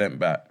being sent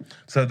back.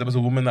 So there was a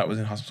woman that was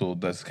in hospital.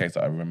 That's the case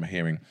that I remember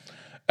hearing.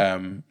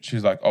 She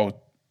was like, "Oh."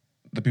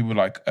 The people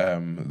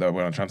that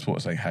were on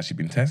transport saying, "Has she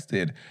been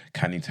tested?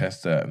 Can you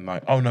test her?" And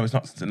like, "Oh no, it's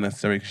not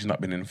necessary because she's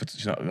not going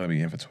to be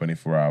in for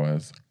 24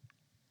 hours."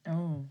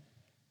 Oh.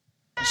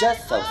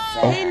 Just so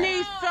sad. He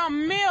needs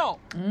some milk.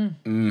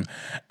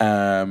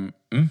 Some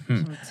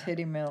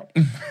titty milk.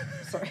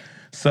 Sorry.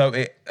 So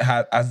it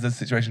had, as the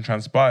situation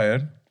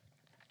transpired,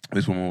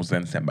 this woman was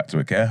then sent back to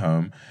a care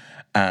home,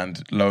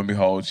 and lo and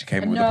behold, she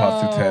came with a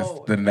positive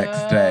test the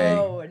next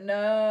day.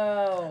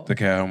 No. The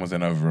care home was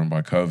then overrun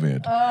by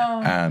COVID.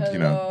 Oh, and,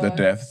 the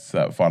deaths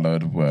that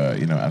followed were,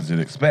 as you'd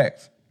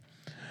expect.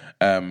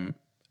 And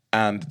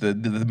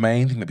the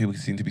main thing that people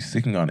seem to be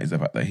sticking on is the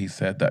fact that he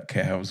said that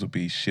care homes would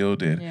be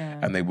shielded,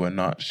 and they were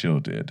not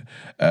shielded.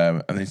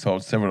 And he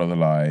told several other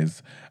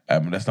lies.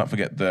 Let's not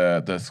forget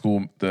the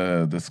school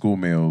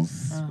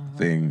meals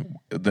thing.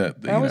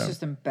 That was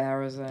just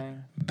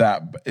embarrassing.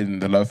 That in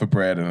the loaf of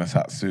bread and a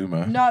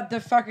satsuma. Not the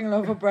fucking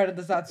loaf of bread of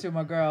the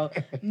Satsuma girl.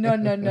 No.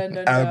 And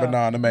a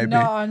banana, maybe.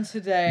 Not on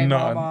today,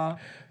 Not mama.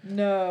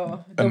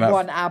 No. The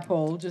one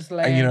apple just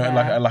laying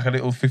there. like a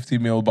little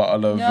 50ml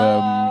bottle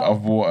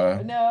of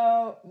water.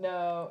 No.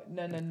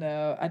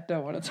 I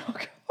don't want to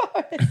talk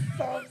about it. It's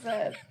so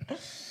upset.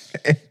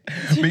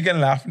 We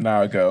can laugh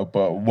now, girl,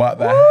 but what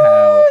the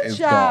hell is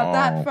going on?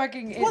 That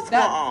fucking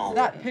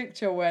that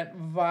picture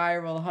went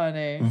viral,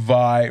 honey.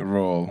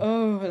 Viral.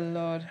 Oh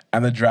Lord.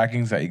 And the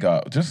draggings that he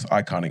got, just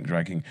iconic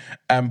dragging.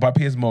 And by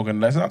Piers Morgan,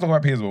 let's not talk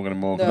about Piers Morgan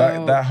anymore.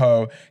 No. That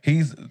hoe,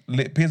 Piers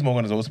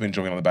Morgan has also been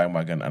jumping on the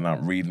bandwagon and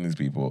not reading these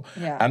people.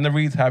 Yeah. And the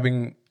reads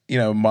having,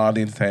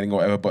 mildly entertaining or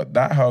whatever, but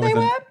that hoe They is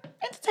were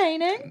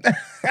entertaining.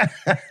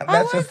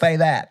 Let's just say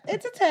that.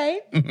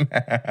 Entertain.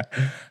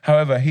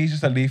 However, he's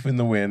just a leaf in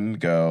the wind,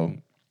 girl.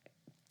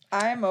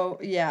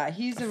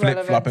 He's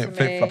irrelevant to me.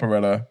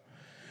 Flip-flopperella.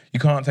 You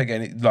can't take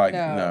any,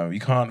 no, you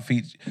can't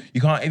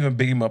even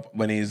big him up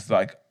when he's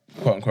like,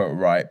 quote unquote,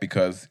 right,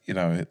 because,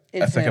 a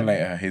second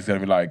later, he's going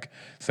to be like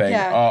saying,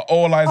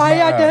 all lives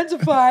matter. I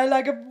identify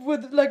like a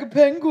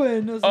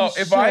penguin or some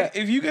shit.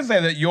 If you can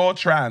say that you're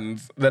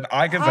trans, then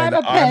I can say I'm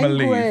that a I'm a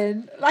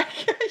penguin.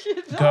 leaf.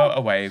 Go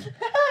away.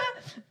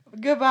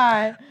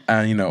 Goodbye.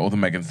 And, all the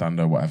Megan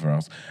Sander, whatever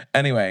else.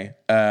 Anyway,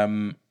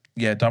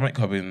 Dominic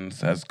Cummings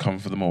has come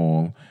for them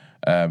all.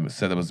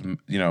 So there was,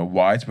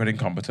 widespread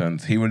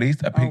incompetence. He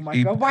released a Oh my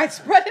God,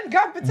 widespread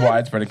incompetence.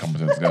 Widespread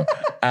incompetence, girl.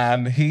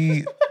 And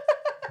he's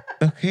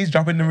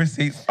dropping the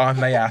receipts on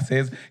their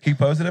asses. He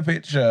posted a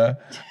picture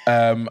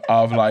of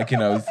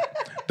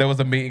there was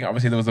a meeting.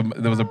 Obviously, there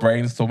was a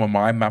brainstorm, a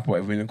mind map,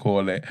 whatever you can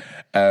call it.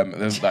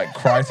 There's like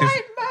crisis.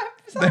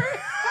 Sorry.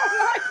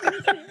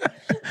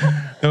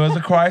 There was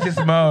a crisis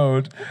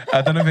mode.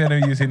 I don't know if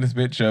any of you seen this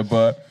picture,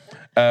 but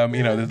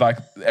there's like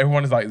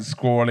everyone is like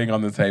scrolling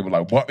on the table,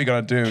 like, what are we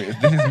gonna do?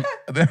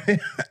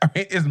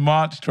 It's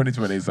March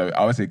 2020, so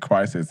obviously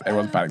crisis.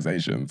 Everyone's panic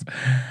stations,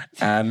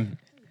 and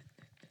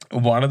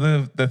one of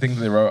the things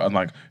they wrote on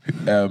like,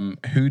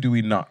 who do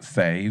we not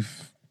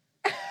save?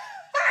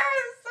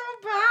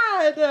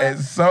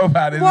 It's so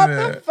bad, isn't it?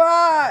 What the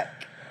fuck?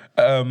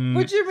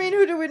 What do you mean,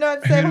 who do we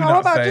not save? How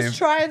about just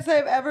try and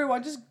save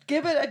everyone? Just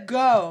give it a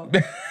go.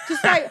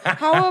 Just like,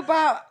 how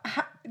about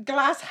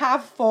glass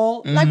half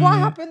full? Like, what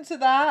happened to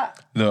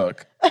that?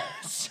 Look.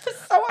 It's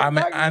just so I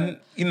can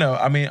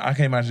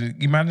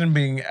imagine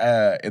being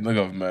in the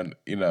government,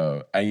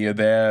 and you're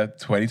there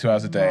 22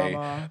 hours a day.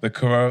 Mama. The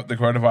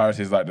coronavirus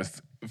is like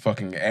just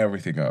fucking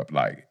everything up.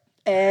 Like,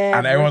 everything.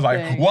 And everyone's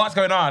like, what's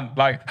going on?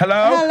 Like,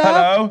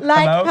 hello?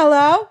 Like,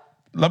 hello?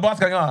 Like, what's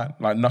going on?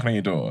 Like, knocking on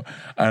your door.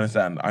 I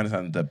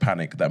understand the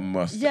panic that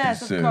must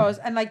Yes, ensue. of course.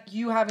 And like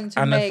you having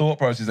to and make the thought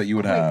process that you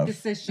would have.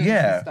 decisions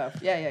and stuff.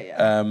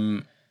 Yeah.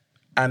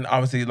 And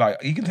obviously,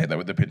 like, you can take that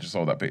with the picture,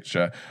 saw that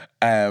picture.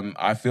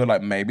 I feel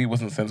like maybe it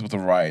wasn't sensible to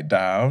write it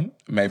down.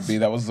 Maybe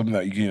that was something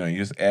that, you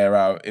just air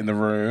out in the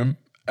room.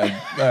 And,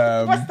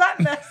 was that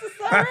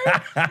necessary?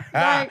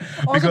 Like,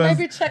 also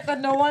maybe check that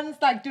no one's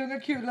like doing a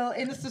cute little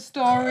Insta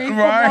story from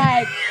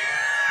like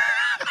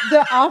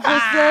the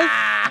officers.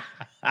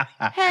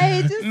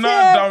 Hey, just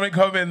not Dominic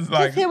Cummings,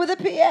 like just here with a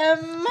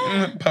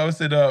PM,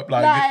 posted up,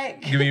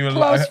 like giving you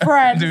close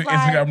friends, doing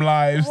Instagram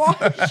lives.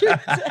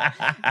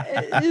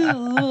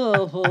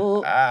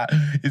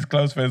 His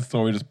close friend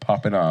story just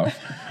popping off.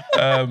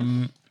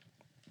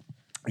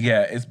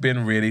 It's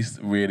been really,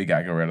 really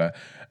gaggarilla.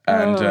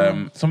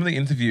 And some of the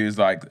interviews,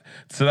 like,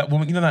 so that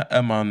woman, that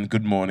on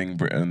Good Morning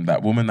Britain,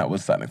 that woman that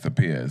was sat next to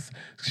Piers,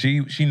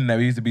 she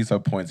never used to be so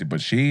pointy, but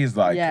she's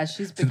like, she's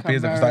since become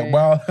Piers was like,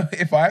 well,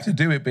 if I have to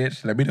do it,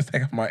 bitch, let me just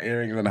take off my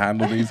earrings and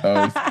handle these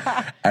hoes.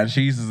 And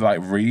she's just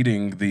like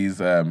reading these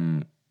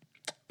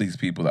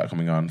people that are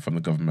coming on from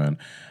the government,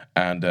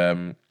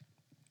 and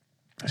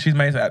she's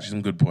made actually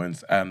some good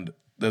points. And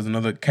there's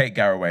another, Kate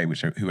Garraway,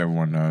 who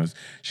everyone knows.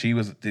 She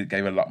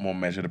gave a lot more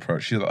measured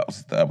approach.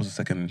 That was the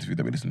second interview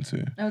that we listened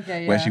to.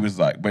 Okay, yeah. Where she was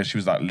like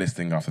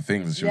listing off the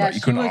things, and she was like, you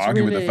couldn't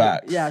argue with the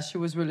facts. Yeah, she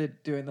was really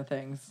doing the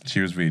things.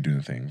 She was really doing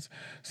the things.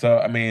 So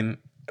I mean,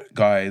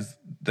 guys,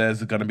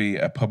 there's going to be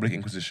a public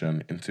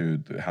inquisition into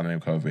the handling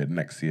of COVID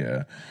next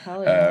year.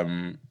 Hell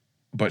yeah.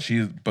 But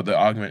the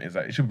argument is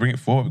that you should bring it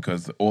forward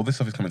because all this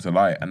stuff is coming to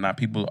light, and now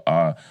people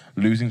are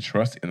losing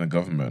trust in the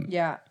government.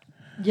 Yeah.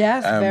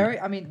 Yes,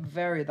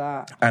 very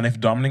that. And if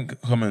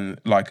Dominic Cummings,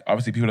 like,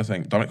 obviously people are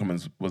saying Dominic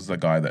Cummings was the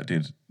guy that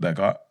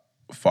got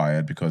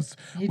fired because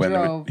he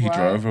drove,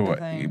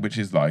 which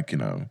is like,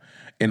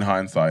 in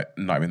hindsight,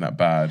 not even that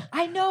bad.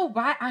 I know,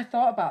 but I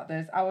thought about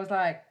this. I was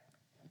like,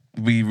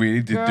 we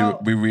really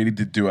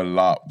did do a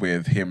lot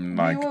with him.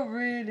 Like, we were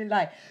really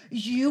like,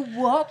 you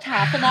walked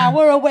half an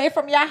hour away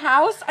from your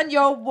house and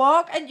your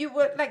walk, and you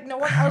were like, no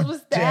one else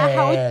was there.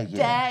 How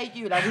dare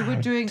you? Like, we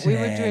were doing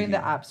the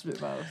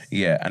absolute most.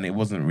 Yeah, and it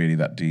wasn't really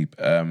that deep.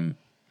 So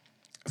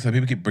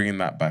people keep bringing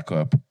that back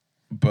up,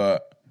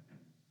 but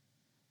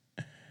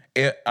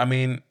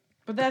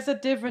but there's a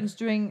difference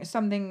doing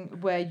something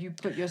where you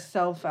put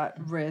yourself at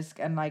risk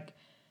and like,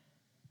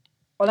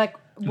 or like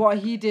what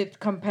he did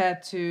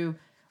compared to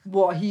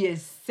what he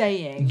is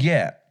saying.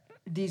 Yeah.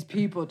 These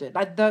people did.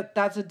 Like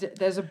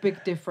there's a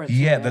big difference.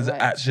 Yeah, there,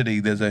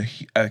 there's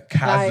a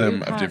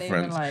chasm of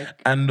difference.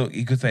 And look,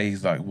 you could say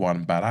he's like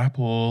one bad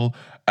apple,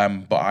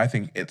 but I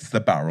think it's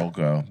the barrel,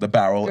 girl. The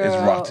barrel is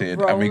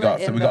rotted, and we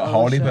got a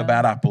whole heap of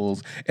bad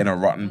apples in a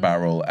rotten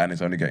barrel, and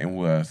it's only getting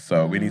worse.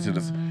 So we need to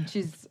just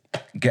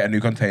get a new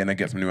container,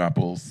 get some new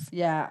apples.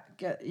 Yeah,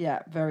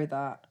 very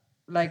that.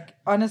 Like,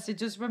 honestly,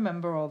 just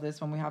remember all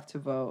this when we have to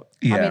vote.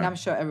 Yeah. I mean, I'm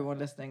sure everyone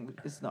listening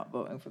is not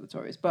voting for the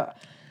Tories, but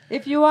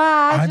if you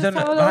are, I don't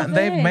know.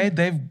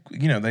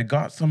 They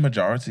got some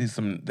majorities.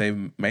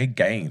 They've made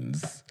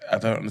gains. I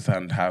don't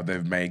understand how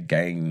they've made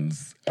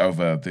gains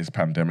over this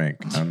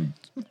pandemic and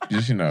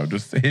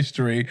just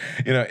history.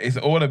 It's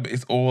all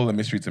a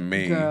mystery to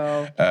me.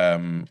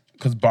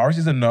 Because Boris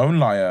is a known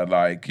liar.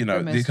 Like,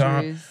 they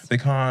can't.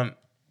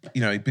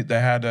 They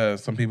had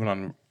some people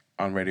on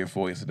Radio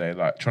 4 yesterday,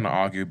 like, trying to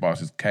argue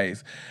Boris's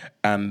case,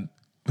 and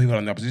people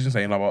on the opposition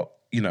saying, like, well,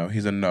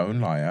 he's a known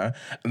liar.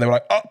 And they were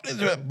like, oh,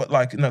 but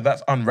like, no,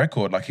 that's on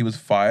record. Like, he was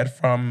fired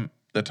from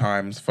the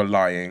Times for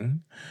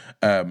lying.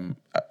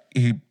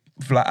 He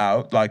flat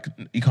out, like,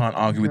 you can't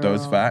argue with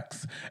those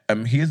facts.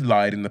 He has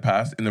lied in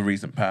the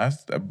recent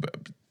past.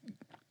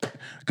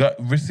 Got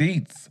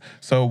receipts.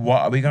 So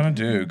what are we going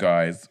to do,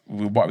 guys?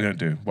 What are we going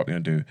to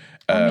do?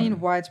 I mean,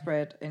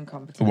 widespread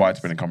incompetence.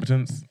 Widespread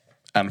incompetence.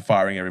 and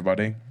firing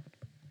everybody.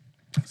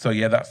 So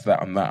yeah, that's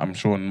that on that. I'm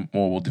sure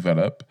more will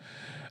develop.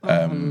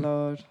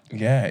 Lord.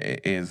 Yeah,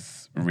 it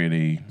is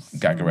really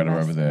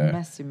Gagarella over there.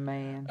 Messy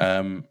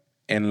man.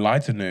 In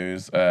lighter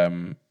news,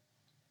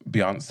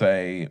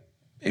 Beyonce,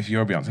 if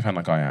you're a Beyonce fan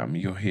like I am,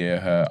 you'll hear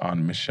her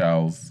on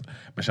Michelle's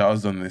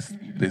done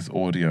this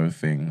audio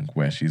thing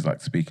where she's like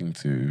speaking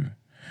to,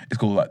 it's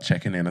called like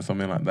checking in or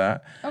something like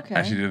that. Okay.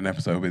 And she did an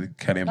episode with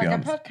Kelly and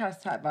Beyonce. Like a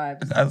podcast type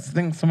vibes. I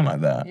think something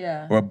like that.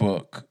 Yeah. Or a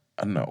book.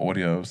 I don't know,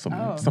 audio,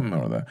 something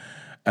or other.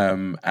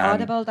 And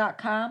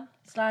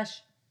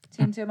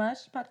Audible.com/Team Too Much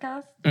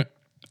podcast.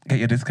 Get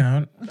your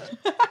discount.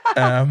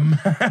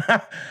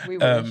 We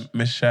wish.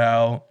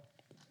 Michelle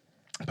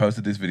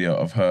posted this video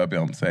of her,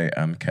 Beyonce,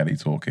 and Kelly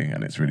talking,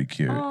 and it's really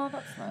cute. Oh,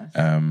 that's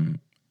nice.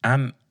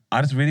 And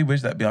I just really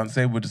wish that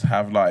Beyonce would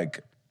have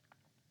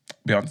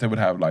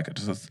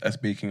just a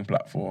speaking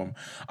platform.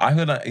 I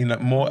heard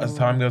that, more as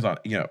time goes on,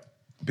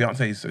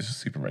 Beyonce is just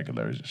super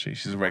regular, isn't she?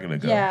 She's a regular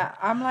girl. Yeah,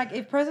 I'm like,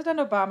 if President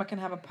Obama can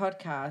have a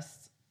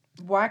podcast,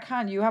 why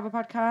can't you have a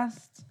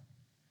podcast?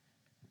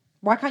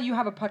 Why can't you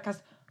have a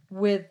podcast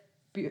with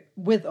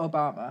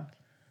Obama?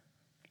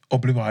 Or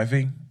Blue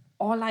Ivy.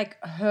 Or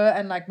like her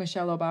and like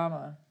Michelle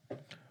Obama.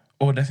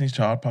 Or Destiny's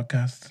Child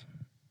podcast.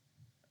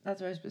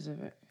 That's very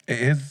specific. It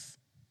is.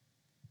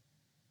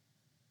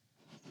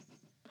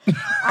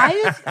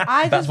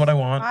 That's what I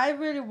want. I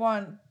really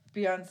want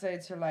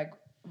Beyonce to like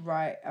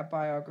write a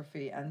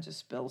biography and just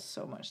spill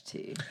so much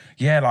tea.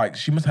 Yeah, like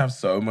she must have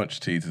so much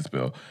tea to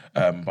spill.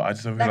 But I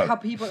just don't feel like how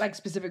people, like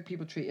specific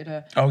people treated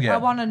her. Oh yeah. I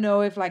want to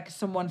know if like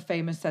someone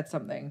famous said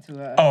something to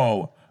her.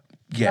 Oh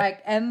yeah.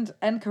 Like end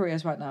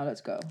careers right now.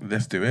 Let's go.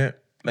 Let's do it.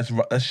 Let's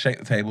shake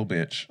the table,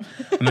 bitch.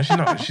 No, she's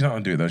not. She's not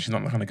gonna do it though. She's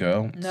not the kind of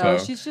girl. No,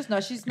 she's just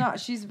not. She's not.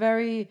 She's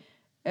very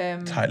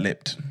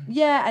tight-lipped.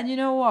 Yeah, and you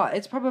know what?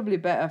 It's probably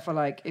better for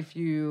like if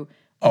you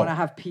want to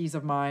have peace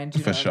of mind.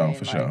 You for know sure, what I mean?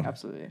 for like, sure.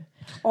 Absolutely.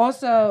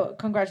 Also,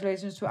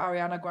 congratulations to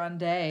Ariana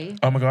Grande.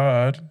 Oh my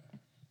God.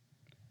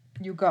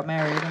 You got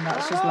married, and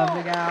that's just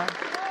lovely, gal.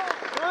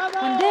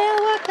 One day I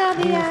walk down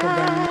the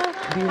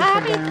aisle,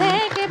 I'll be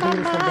thinking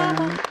my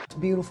mama.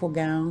 Beautiful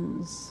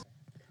gowns.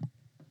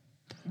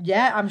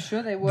 Yeah, I'm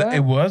sure they were.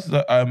 It was.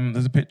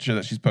 There's a picture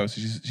that she's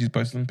posted. She's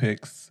posted some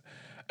pics.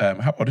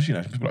 How old is she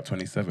now? She's like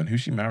 27.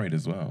 Who's she married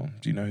as well?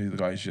 Do you know who the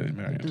guy she's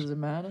married? Does it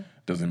matter?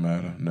 Doesn't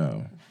matter.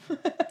 No.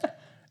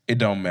 It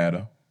don't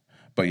matter.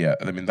 But yeah,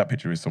 I mean that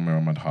picture is somewhere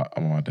on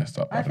my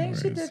desktop. I think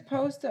she did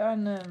post it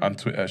on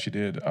Twitter. She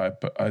did.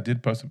 I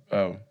did post.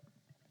 Oh.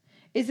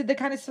 Is it the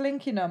kind of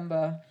slinky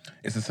number?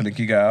 It's a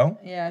slinky gal.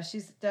 Yeah,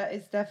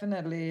 it's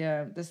definitely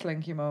the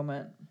slinky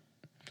moment.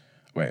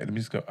 Wait, let me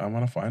just go. I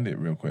want to find it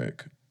real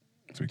quick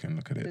so we can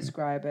look at it.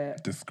 Describe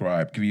it.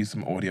 Give you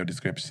some audio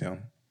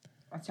description.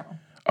 That's all.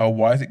 Oh,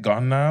 why is it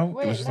gone now?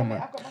 Wait, it was just I've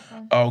got my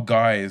phone. Oh,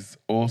 guys.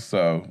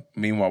 Also,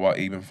 meanwhile, while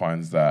Eben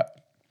finds that,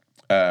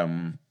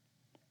 the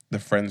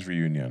Friends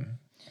reunion.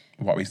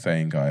 What are we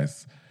saying,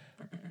 guys?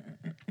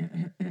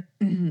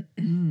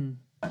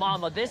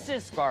 Mama, this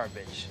is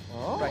garbage.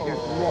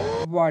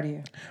 What are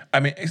you? I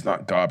mean, it's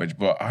not garbage,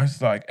 but I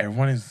was like,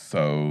 everyone is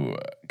so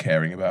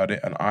caring about it,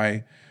 and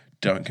I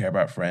don't care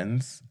about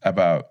Friends.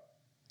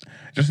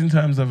 Just in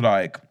terms of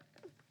like,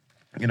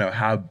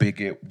 how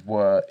big it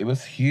was. It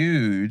was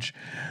huge,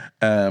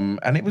 and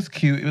it was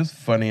cute. It was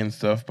funny and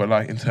stuff. But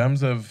like in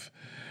terms of,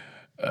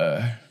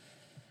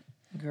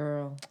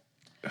 girl,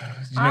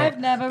 I've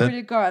never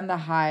really gotten the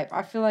hype.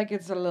 I feel like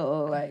it's a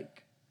little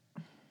like,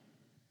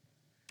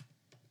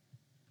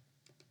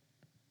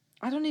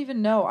 I don't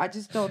even know. I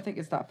just don't think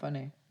it's that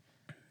funny.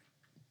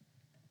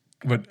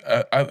 But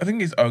I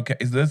think it's okay.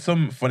 There's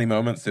some funny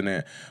moments in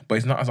it, but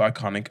it's not as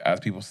iconic as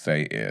people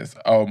say it is.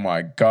 Oh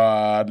my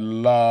God,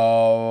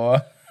 lol.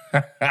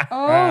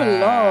 Oh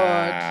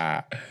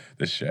Lord.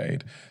 The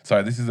shade.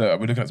 Sorry, this is we're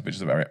looking at some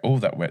pictures of Ariana. Oh,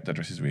 that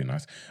dress is really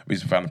nice. We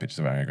just found the pictures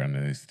of Ariana Grande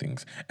and these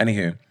things.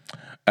 Anywho,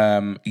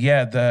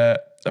 yeah, the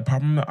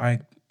problem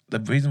the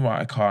reason why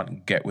I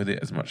can't get with it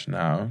as much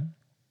now,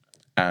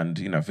 and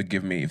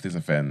forgive me if this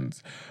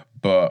offends,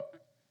 but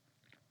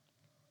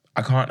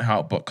I can't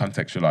help but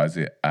contextualize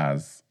it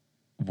as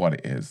what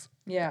it is.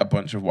 Yeah. A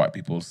bunch of white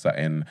people sat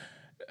in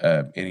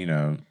a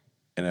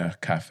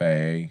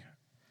cafe,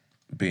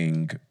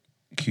 being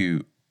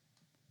cute,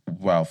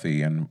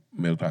 wealthy, and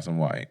middle class and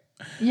white.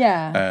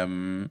 Yeah.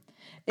 And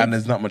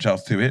there's not much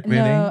else to it,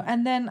 really. No,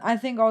 and then I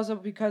think also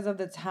because of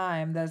the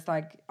time, there's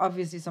like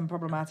obviously some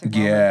problematic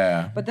moments.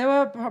 Yeah. But there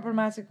were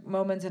problematic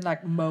moments in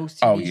like most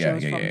TV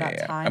shows from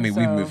that time. I mean,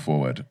 we move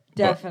forward.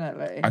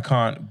 Definitely. I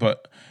can't,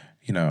 but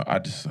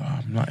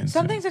I'm not into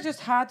some things are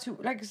just hard to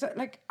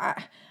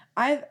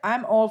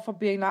I'm all for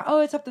being like,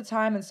 oh, it's up the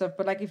time and stuff,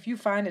 but like if you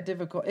find it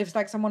difficult, if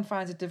like someone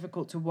finds it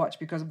difficult to watch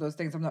because of those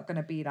things, I'm not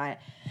gonna be like,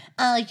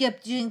 oh, you're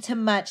doing too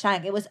much,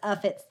 like it was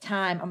of its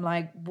time. I'm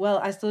like, well,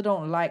 I still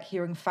don't like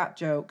hearing fat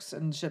jokes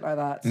and shit like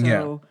that,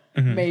 so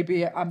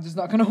maybe I'm just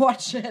not gonna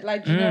watch it.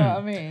 Like, you know what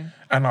I mean?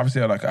 And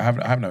obviously, I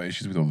have no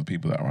issues with all the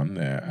people that are on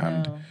there,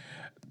 and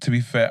to be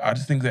fair, I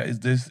just think that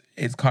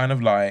it's kind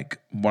of like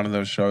one of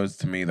those shows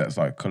to me that's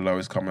like a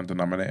lowest common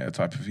denominator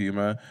type of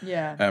humor.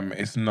 Yeah.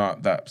 It's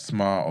not that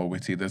smart or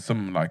witty. There's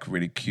some like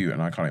really cute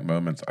and iconic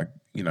moments,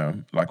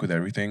 like with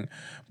everything.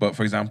 But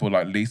for example,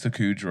 like Lisa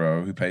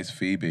Kudrow, who plays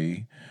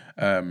Phoebe,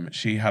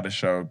 she had a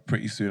show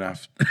pretty soon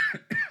after.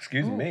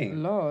 Excuse me.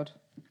 Lord.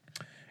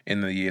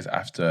 In the years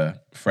after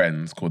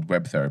Friends, called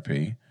Web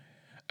Therapy,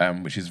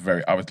 which is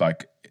I was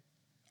like,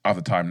 at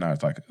the time now,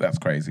 it's like, that's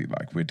crazy.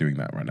 Like, we're doing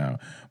that right now.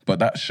 But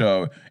that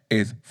show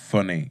is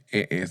funny.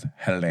 It is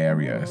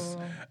hilarious.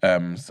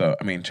 So,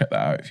 I mean, check that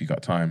out if you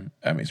got time.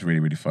 It's really,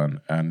 really fun.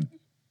 And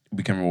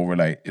we can all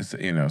relate. It's,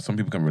 some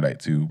people can relate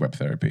to Web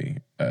Therapy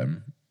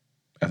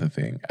as a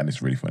thing. And it's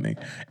really funny.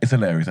 It's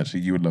hilarious, actually.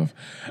 You would love.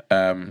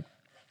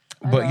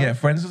 But yeah,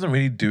 Friends doesn't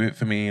really do it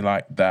for me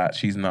like that.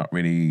 She's not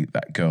really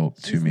that girl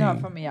to me. She's not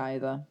for me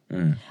either.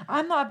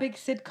 I'm not a big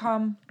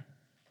sitcom.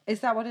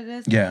 Is that what it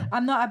is? Yeah.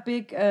 I'm not a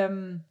big...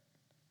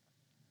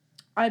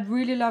 I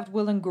really loved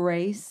Will and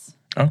Grace.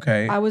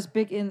 Okay. I was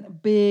big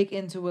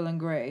into Will and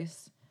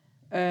Grace.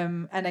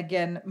 And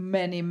again,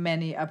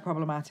 many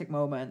problematic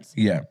moments.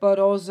 Yeah. But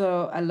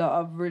also a lot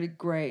of really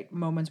great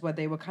moments where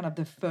they were kind of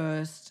the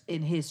first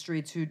in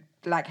history to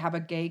like have a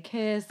gay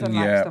kiss and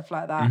like stuff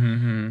like that.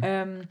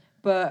 Mm-hmm.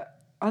 But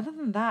other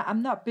than that,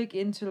 I'm not big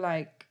into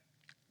like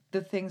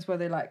the things where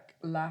they like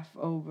laugh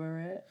over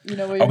it. You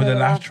know, where with the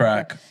laugh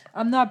track.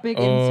 I'm not big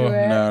into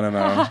it. No.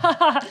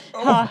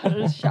 I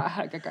think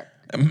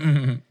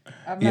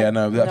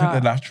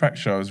the laugh track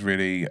show is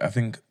really, I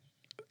think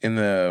in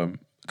the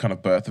kind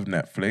of birth of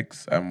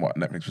Netflix and what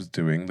Netflix was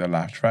doing, the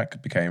laugh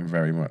track became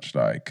very much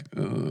like,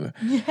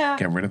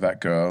 get rid of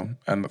that girl.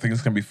 And I think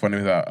it's going to be funny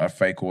without a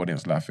fake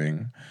audience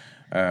laughing.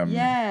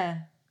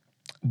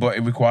 But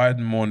it required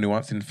more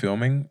nuance in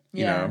filming,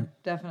 you know?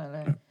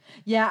 Definitely.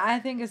 Yeah, I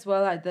think as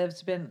well, like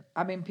there's been,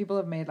 I mean, people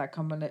have made like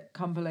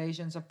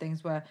compilations of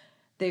things where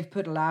they've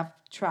put laugh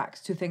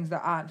tracks to things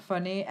that aren't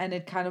funny and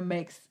it kind of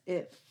makes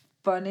it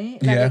funny.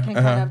 Like it can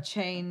kind of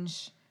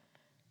change,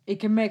 it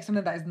can make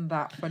something that isn't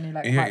that funny,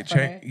 like quite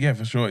funny. Yeah,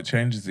 for sure. It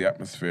changes the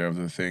atmosphere of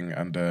the thing.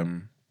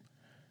 And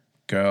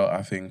girl,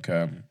 I think,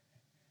 it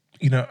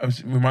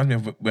reminds me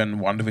of when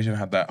WandaVision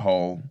had that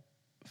whole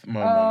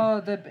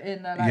moment.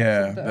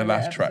 The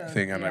laugh track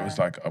thing. And it was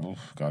like, oh,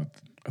 God.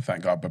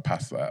 Thank God we're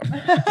past that.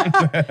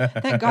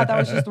 Thank God that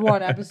was just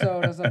one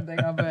episode or something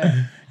of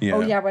it. Yeah. Oh,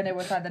 yeah, when it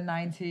was like the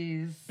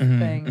 90s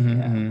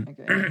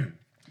thing.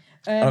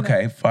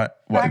 Okay, fine.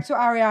 Back to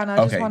Ariana.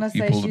 I just want to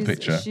say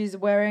she's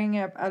wearing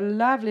a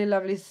lovely,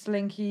 lovely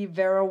slinky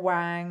Vera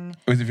Wang.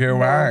 Oh, is it Vera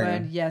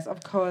Wang? Yes,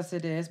 of course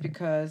it is,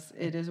 because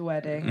it is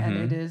wedding and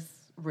it is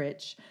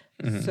rich.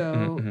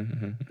 So,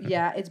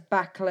 yeah, it's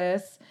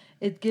backless.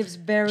 It gives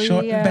very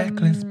short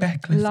and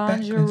backless,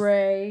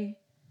 lingerie.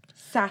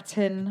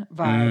 Satin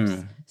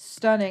vibes.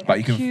 Stunning.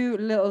 Like a cute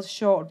little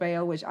short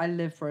veil, which I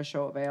live for a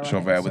short veil.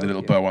 Short veil with a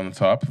little bow on the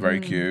top. Very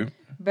cute.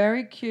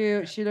 Very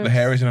cute. She looks... The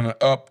hair is in an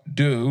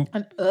updo.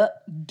 An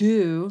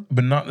updo.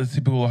 But not the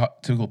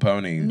typical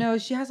pony. No,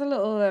 she has a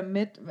little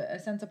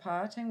center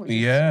parting, which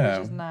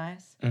is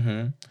nice.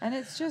 Mm-hmm. And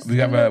it's just... We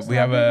have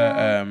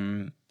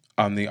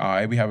on the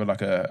eye, we have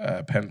like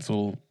a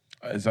pencil...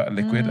 Is that a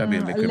liquid? That'd be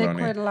a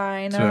liquid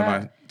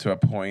liner. To a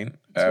point.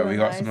 We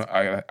got some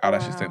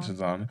eyelash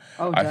extensions on.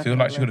 I feel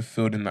like she could have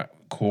filled in that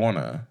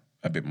corner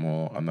a bit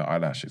more on the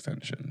eyelash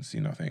extensions,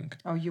 I think.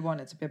 Oh, you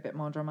want it to be a bit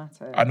more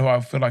dramatic? I know, I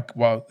feel like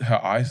while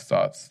her eye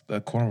starts,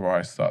 the corner of her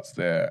eye starts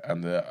there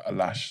and the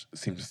lash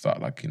seems to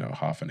start like,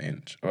 half an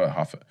inch or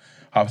half a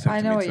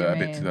centimetre a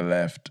bit to the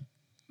left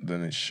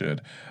than it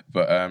should.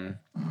 But,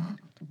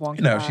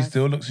 she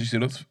still looks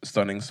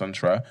stunning,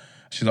 Suntra.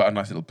 She's got a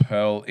nice little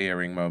pearl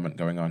earring moment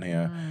going on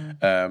here.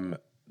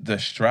 The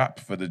strap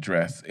for the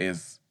dress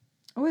is...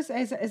 Oh, is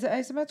it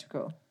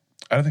asymmetrical?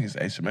 I don't think it's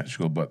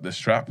asymmetrical, but the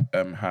strap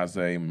has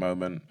a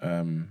moment...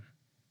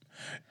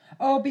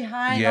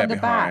 behind on the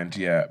back.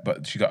 Yeah,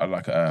 but she got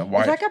like a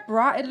white... It's like a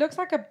bra. It looks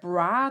like a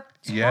bra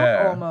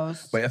top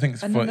almost. But I think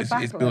it's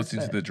built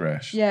into the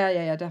dress.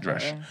 Yeah,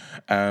 definitely.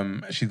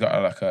 Dress. She's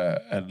got like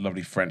a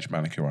lovely French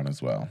manicure on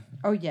as well.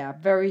 Oh yeah,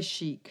 very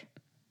chic.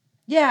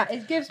 Yeah,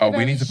 it gives.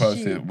 We need to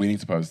post it. We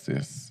need to post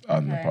this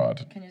on the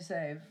pod. Can you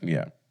save?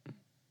 Yeah.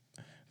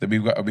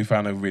 We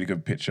found a really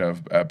good picture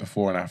of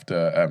before and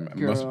after.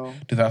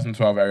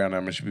 2012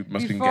 Ariana must have been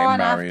getting married. Before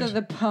and after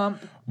the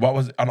pump. What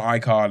was on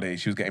iCarly?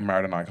 She was getting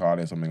married on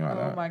iCarly or something like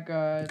that. Oh my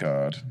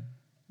God.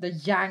 The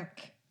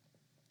yank.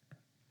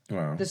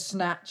 Wow. The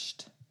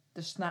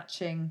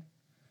snatching.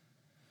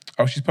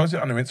 Oh, she's posted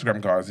it on her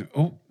Instagram, guys.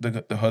 Oh,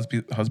 the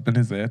husband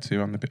is there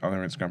too on her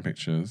Instagram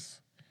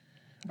pictures.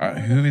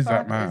 Who is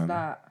that man? Is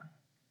that?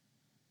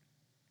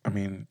 I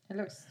mean, it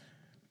looks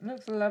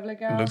a lovely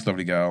girl. Looks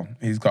lovely girl.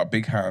 He's got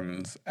big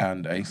hands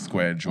and a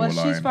square jawline.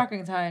 Well, she's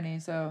fucking tiny,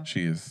 so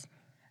she is.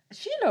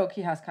 She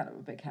low-key has kind of a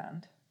big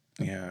hand.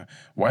 Yeah.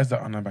 Why is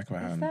that on the back of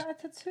her hand? Is that a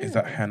tattoo? Is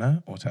that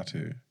henna or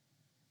tattoo?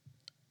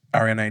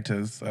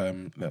 Arianators,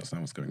 let us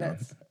know what's going on.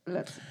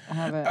 Let's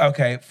have it.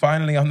 Okay,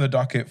 finally on the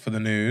docket for the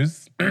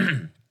news.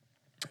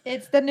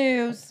 It's the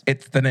news.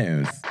 It's the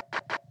news.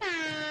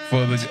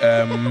 For the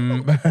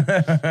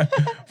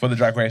for the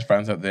Drag Race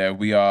fans out there,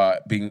 we are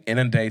being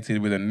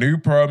inundated with a new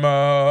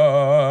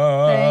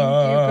promo. Thank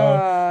you,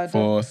 God.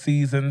 For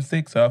season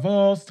 6 of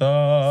All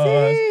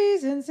Stars.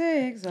 Season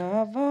 6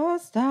 of All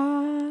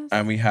Stars.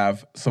 And we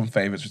have some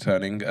favorites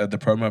returning. The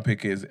promo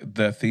pic is,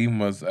 the theme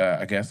was,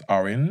 I guess,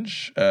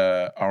 orange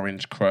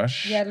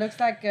crush. Yeah, it looks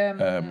like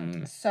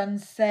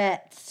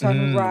sunset,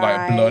 sunrise.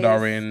 Like blood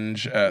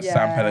orange,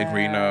 San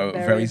Pellegrino,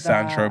 very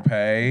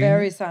Saint-Tropez.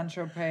 Very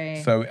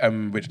Saint-Tropez. So,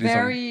 which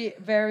very,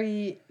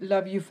 very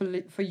love you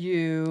for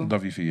you.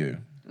 Love you for you.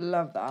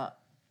 Love that.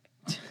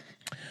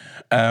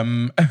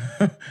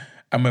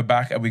 And we're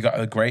back, and we got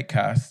a great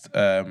cast. It's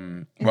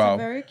a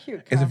very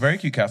cute cast. It's a very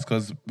cute cast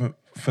because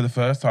for the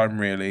first time,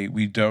 really,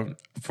 we don't,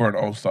 for an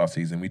All-Star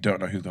season, we don't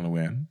know who's going to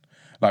win.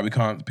 Like, we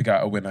can't pick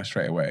out a winner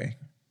straight away.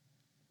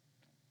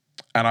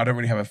 And I don't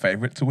really have a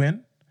favourite to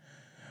win.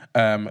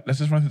 Let's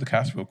just run through the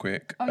cast real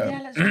quick. Oh,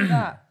 yeah, let's do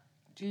that.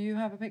 Do you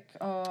have a pick?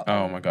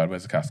 Oh, my God,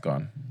 where's the cast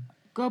gone?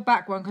 Go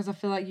back one, because I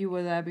feel like you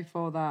were there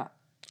before that.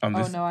 On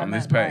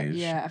this page?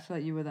 Yeah, I feel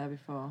like you were there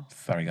before.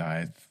 Sorry,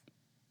 guys.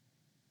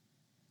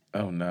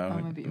 Oh, no.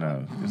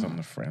 No, it's on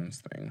the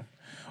Friends thing.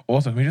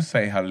 Also, can we just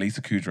say how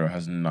Lisa Kudrow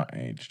has not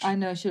aged? I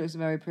know, she looks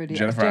very pretty.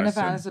 Jennifer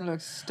Aniston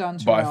looks stunning.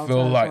 But I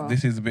feel like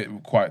this is a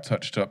bit quite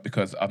touched up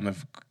because on the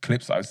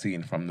clips I've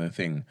seen from the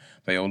thing,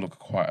 they all look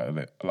quite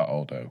a lot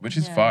older, which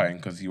is fine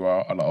because you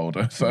are a lot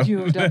older. So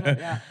you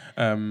definitely,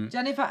 yeah.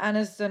 Jennifer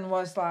Aniston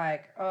was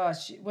like,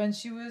 when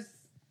she was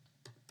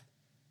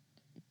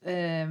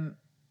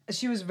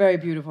very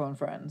beautiful in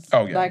Friends.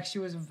 Oh yeah, like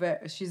she's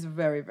a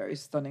very, very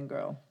stunning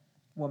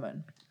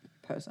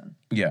person.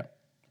 Yeah,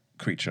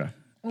 creature.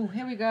 Oh,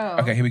 here we go.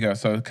 Okay, here we go.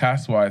 So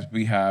cast-wise,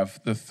 we have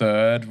the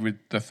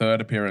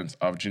third appearance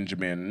of Ginger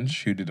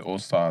Minj, who did All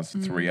Stars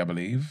 3, I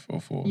believe, or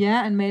 4.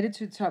 Yeah, and made it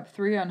to top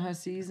 3 on her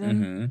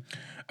season.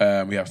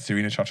 Mm-hmm. We have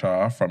Serena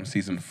Chacha from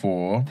season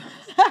 4.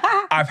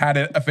 I've had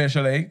it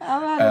officially.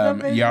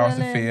 Yara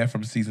Sofia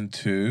from season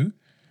 2.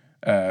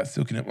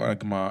 Silky Nut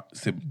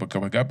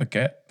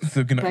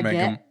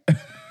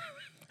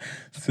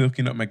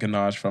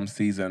Ganache from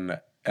season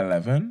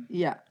 11.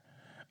 Yeah.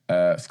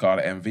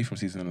 Scarlet Envy from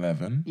season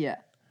 11. Yeah.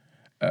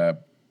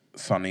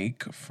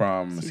 Sonique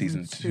from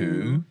season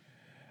 2.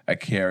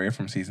 Akira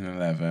from season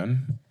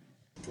 11.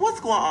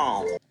 What's going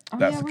on?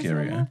 That's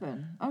Akira.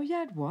 Oh,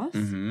 yeah, it was.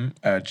 Mm-hmm.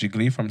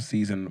 Jiggly from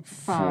season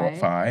 4.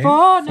 5.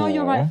 4? No,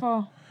 you're right,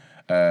 4.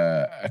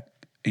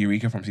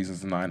 Eureka from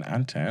seasons 9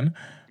 and 10.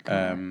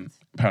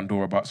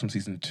 Pandora Box from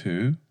season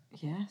 2.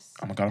 Yes.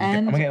 Oh my God,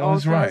 I'm getting all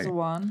this right.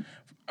 1.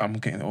 I'm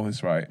getting all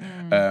this right.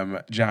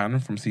 Jan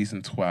from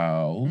season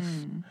 12.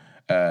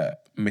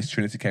 Miss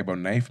Trinity K.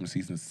 Bonet from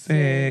season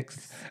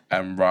 6.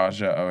 And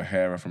Raja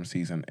O'Hara from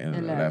season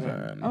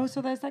 11. Oh,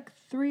 so there's like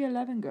 3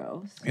 11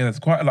 girls. Yeah, there's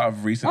quite a lot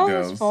of recent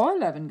girls. Oh, there's 4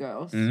 11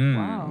 girls.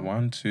 Wow.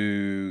 1,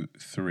 2,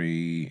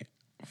 3.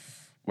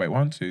 Wait,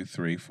 1, 2,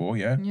 3, 4,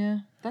 yeah. Yeah,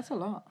 that's a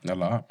lot. A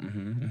lot.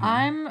 Mm-hmm.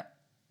 I'm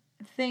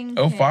thinking...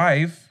 Oh,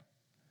 5.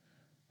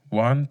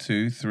 1,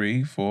 2,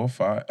 3, 4,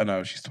 5. Oh,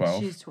 no, she's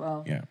 12. She's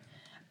 12. Yeah.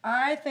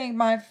 I think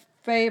my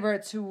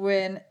favorite to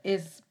win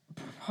is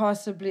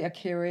possibly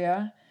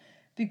Akira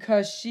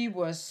because she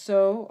was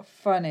so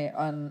funny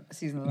on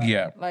season 11.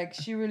 Yeah. Like,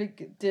 she really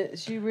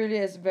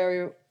is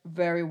very,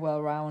 very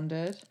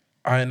well-rounded.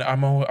 And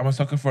I'm a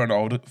sucker for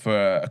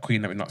a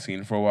queen that we've not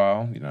seen for a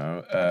while, you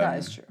know. That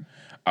is true.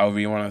 I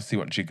really want to see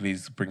what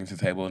Jiggly's bringing to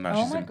the table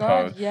now she's in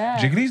God, Pose. yeah.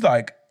 Jiggly's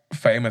like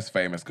famous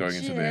going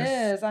into this. She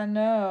is, I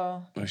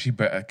know. She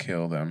better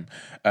kill them.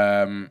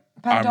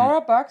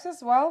 Pandora Box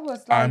as well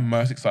was like... I'm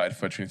most excited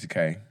for Trinity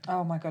K.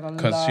 Oh my God, I love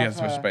her. Because she has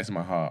special space in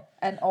my heart.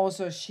 And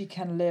also she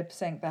can lip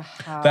sync the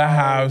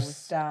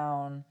house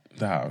down.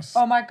 The house.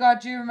 Oh my God,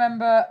 do you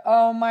remember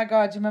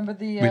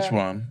the... Which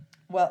one?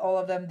 Well, all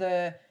of them.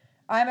 The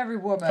I'm Every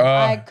Woman.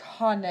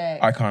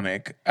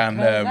 Iconic.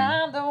 And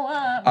I'm the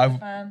one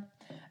fan.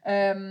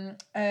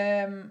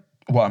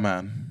 What a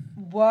Man.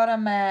 What a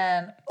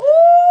Man. Ooh,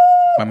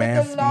 my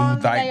man's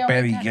smooth like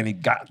Betty and he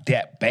got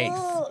that bass.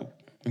 Ooh.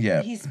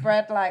 Yeah. He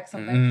spread like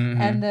something. Mm-hmm.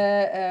 And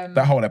the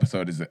that whole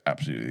episode is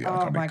absolutely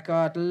iconic. Oh my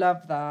God,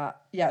 love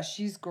that. Yeah,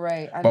 she's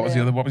great. What was the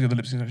other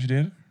lip sync that she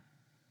did?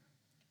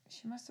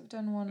 She must have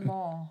done one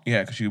more.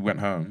 Yeah, because she went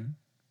home.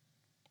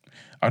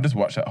 I just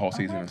watched that whole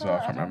season as well.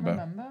 I can't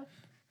remember.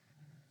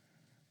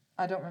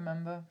 I don't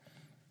remember.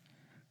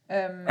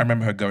 I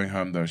remember her going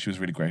home though. She was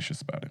really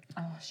gracious about it.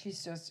 Oh,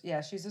 she's a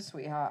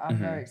sweetheart. I'm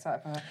very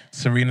excited for her.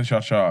 Serena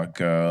Chacha,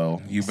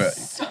 girl, you got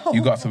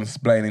some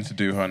splaining to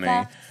do,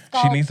 honey.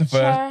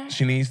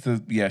 She needs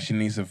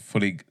to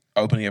fully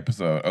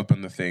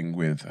open the thing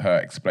with her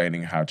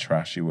explaining how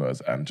trash she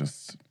was and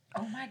just.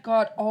 Oh my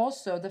God!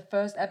 Also, the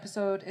first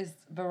episode is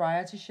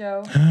variety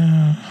show.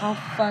 How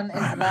fun is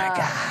that? Oh my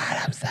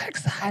God! I'm so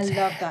excited.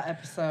 I love that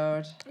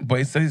episode.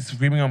 But it says it's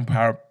streaming on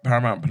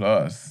Paramount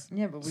Plus.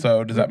 Yeah, but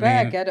does that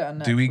mean get it on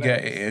Netflix. Do we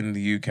get it in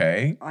the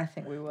UK? I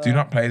think we will. Do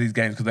not play these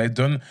games because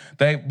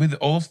with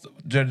all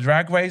the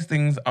Drag Race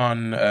things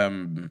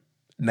on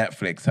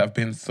Netflix have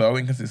been so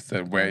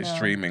inconsistent where it's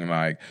streaming.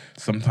 Like,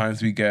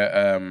 sometimes we get...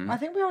 I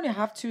think we only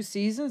have 2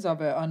 seasons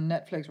of it on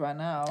Netflix right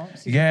now.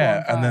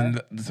 Yeah, and then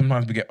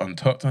sometimes we get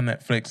Untucked on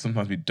Netflix,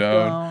 sometimes we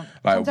don't.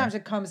 Like, sometimes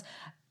it comes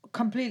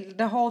completely...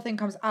 The whole thing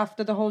comes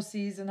after the whole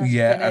season has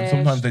finished. And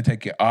sometimes they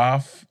take it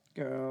off.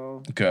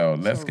 Girl,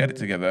 let's get it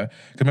together.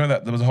 Remember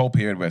that there was a whole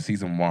period where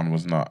season 1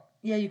 was not...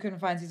 Yeah, you couldn't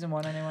find season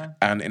 1 anywhere.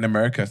 And in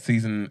America,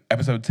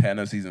 episode 10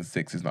 of season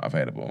 6 is not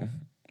available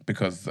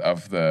because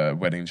of the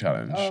wedding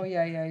challenge. Oh,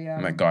 yeah.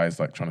 And that guy's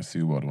like trying to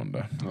sue World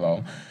Wonder.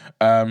 Lol.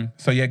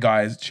 So yeah,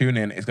 guys, tune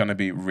in. It's going to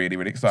be really,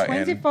 really exciting.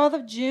 24th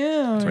of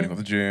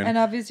June. And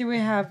obviously we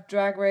have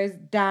Drag Race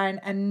Down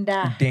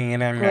Under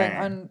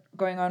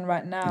going on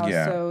right now.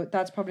 Yeah. So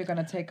that's probably going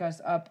to take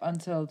us up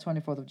until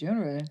 24th of June,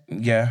 really.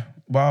 Yeah.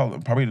 Well,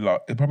 it'll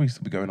probably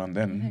still be going on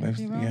then.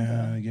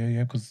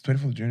 Yeah, because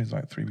 24th of June is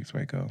like 3 weeks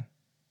away, girl.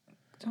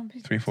 Don't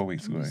be 3-4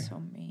 weeks away. So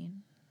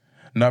mean.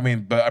 No,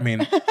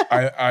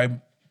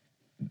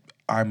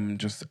 I'm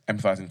just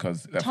emphasizing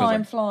because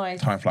time flies.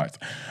 Time flies.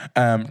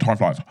 I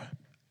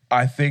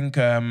think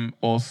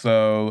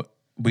also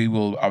we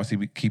will obviously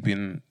be keep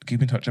in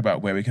touch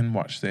about where we can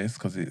watch this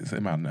because it's a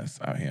madness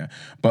out here.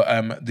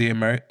 But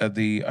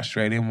the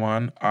Australian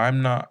one,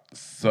 I'm not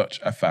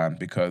such a fan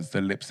because the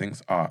lip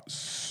syncs are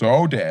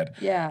so dead.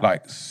 Yeah.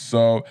 Like,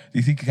 so...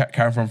 You see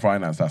Karen from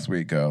Finance last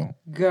week, girl?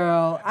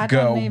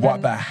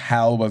 What the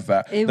hell was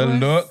that?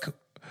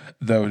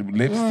 The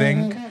lip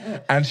sync,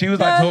 and she was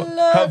like,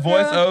 her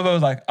voiceover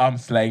was like, "I'm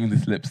slaying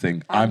this lip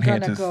sync. I'm here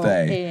to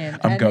stay.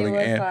 I'm going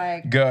in."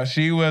 Like, girl,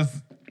 she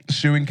was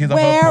shooing kids off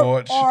her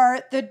porch. Where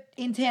are the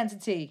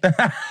intensity?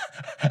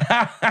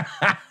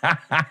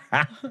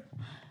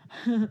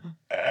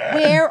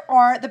 Where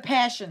are the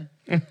passion?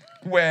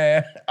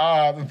 Where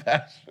are the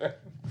passion?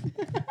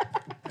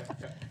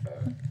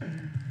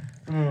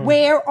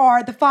 Where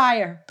are the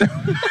fire?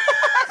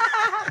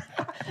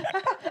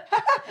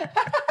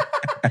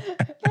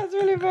 That's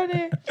really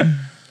funny.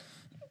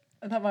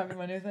 That might be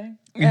my new thing.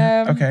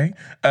 Okay.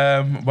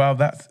 Well,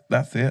 that's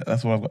it.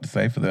 That's what I've got to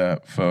say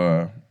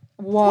for.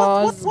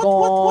 What's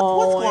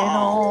going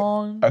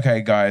on?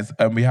 Okay, guys.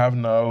 We have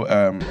no.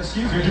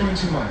 You're doing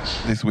too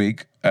much this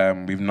week.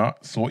 We've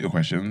not sought your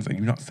questions and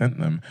you've not sent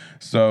them.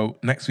 So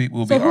next week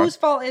we'll be. So whose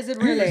fault is it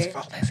really? Whose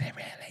fault is it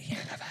really?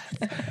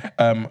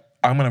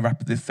 I'm gonna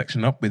wrap this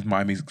section up with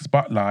my music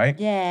spotlight.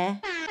 Yeah.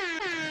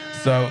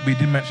 So we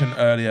did mention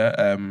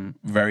earlier,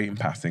 very in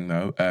passing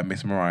though,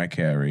 Miss Mariah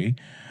Carey.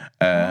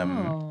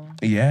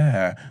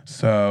 Yeah.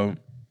 So,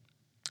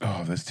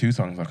 there's 2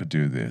 songs I could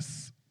do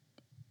this.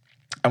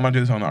 I'm gonna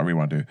do the song that I really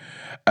want to do.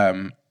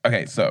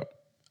 Okay, so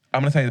I'm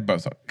gonna say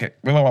both songs. Okay.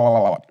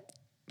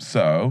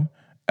 So,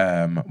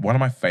 one of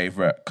my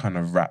favorite kind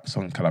of rap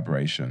song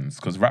collaborations,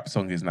 because rap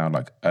song is now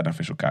like an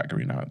official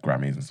category now at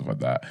Grammys and stuff like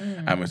that,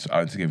 and we're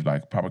starting to give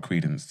like proper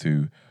credence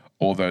to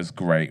all those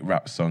great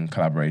rap song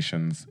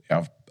collaborations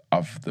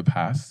of the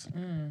past.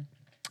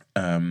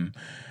 And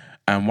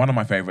one of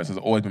my favorites, has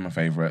always been my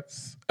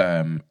favorites,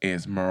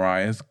 is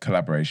Mariah's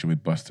collaboration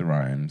with Busta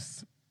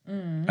Rhymes.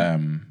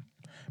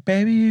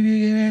 Baby, if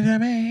you give it to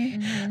me,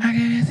 I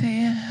give it to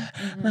you.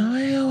 Know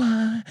what you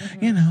want,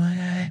 you know I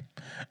got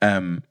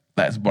it.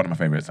 That's one of my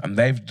favorites. And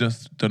they've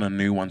just done a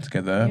new one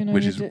together,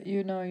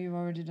 you've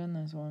already done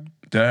this one.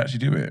 Did I actually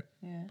do it?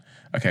 Yeah.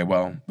 Okay,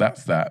 well,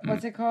 that's that.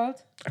 What's it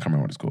called? I can't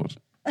remember what it's called.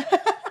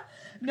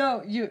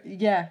 No,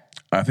 yeah.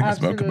 I think I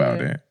spoke about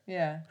it.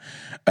 Yeah.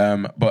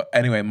 But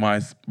anyway, I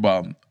have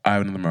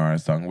another Mariah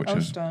song, which I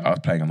was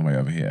playing on the way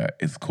over here.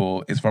 It's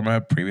from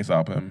her previous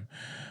album.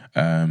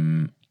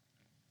 And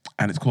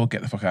it's called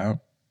Get the Fuck Out.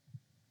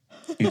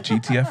 It's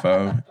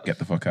GTFO, Get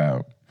the Fuck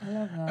Out. I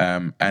love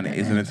that. And it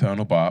is an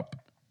eternal bop.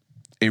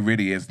 It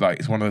really is. Like,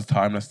 it's one of those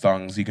timeless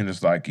songs. You can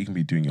just you can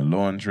be doing your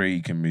laundry,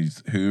 you can be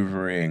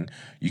hoovering,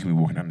 you can be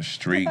walking down the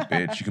street,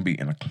 bitch. You can be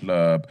in a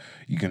club.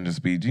 You can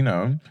just be, you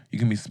can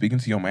be speaking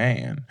to your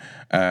man.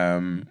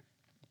 And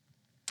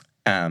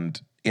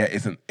yeah,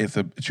 it's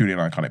a truly an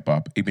iconic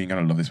bop. You're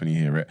gonna love this when you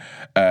hear it.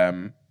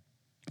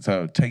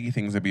 So take your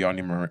things and be on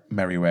your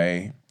merry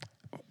way.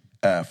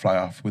 Fly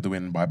off with the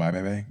wind. Bye bye,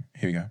 baby.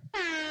 Here we go.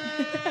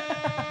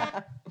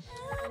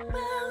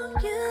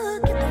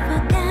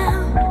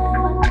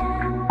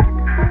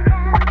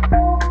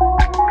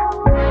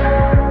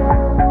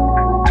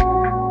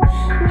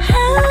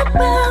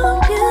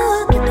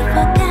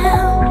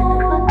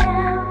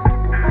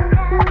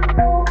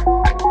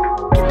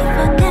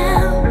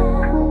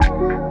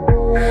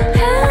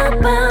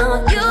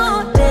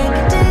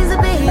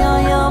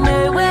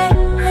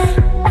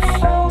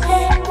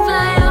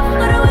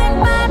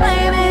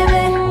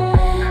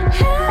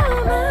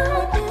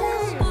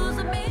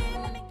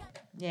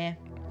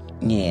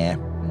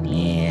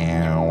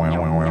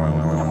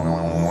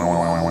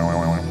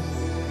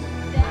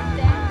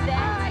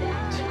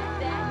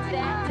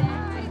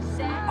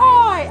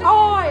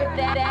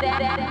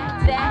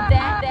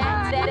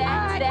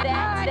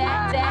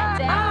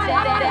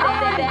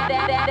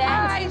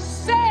 I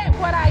said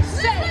what I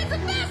said. Let's play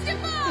some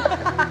basketball.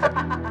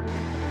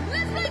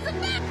 Let's play some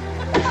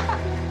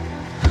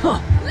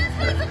basketball. Let's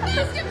play some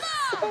basketball.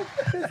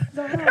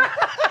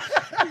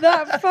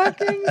 That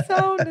fucking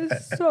sound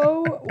is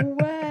so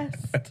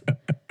West. Let's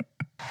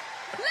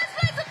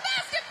play some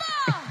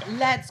basketball.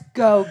 Let's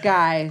go,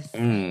 guys.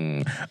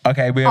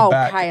 Okay, we're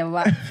back. Okay,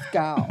 let's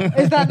go.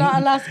 Is that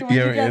not Alaska?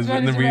 Yeah, it is.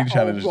 The reading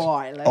challenge.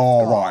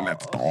 All right,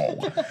 let's go.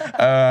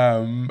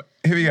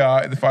 Here we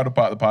are in the final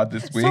part of the pod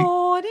this week.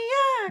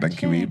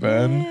 Thank you,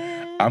 Eben.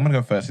 I'm going to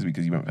go first this week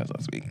because you went first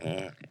last week.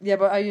 Yeah,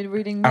 but are you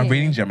reading me? I'm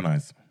reading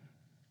Geminis.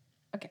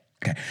 Okay.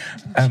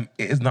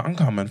 It is not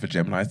uncommon for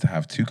Geminis to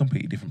have two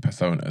completely different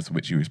personas,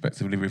 which you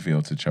respectively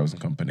reveal to chosen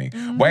company.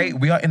 Wait,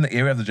 we are in the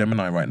era of the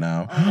Gemini right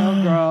now.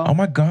 Oh, girl. Oh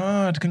my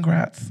God,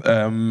 congrats.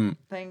 Thank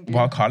you.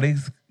 While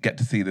colleagues get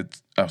to see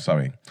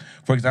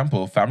For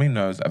example, family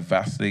knows a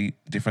vastly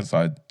different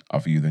side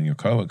of you than your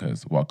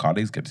coworkers. While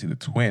colleagues get to see the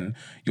twin,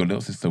 your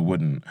little sister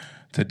wouldn't.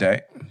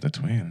 Today, the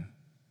twin.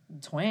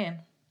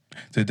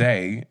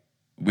 Today,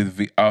 with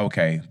the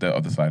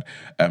other side.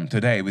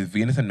 Today, with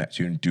Venus and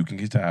Neptune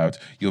duking it out,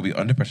 you'll be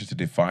under pressure to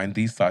define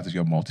these sides of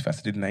your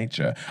multifaceted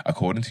nature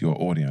according to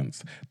your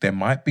audience. There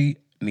might be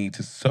need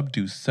to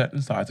subdue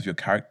certain sides of your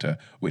character,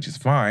 which is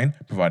fine,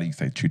 provided you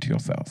stay true to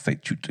yourself. Stay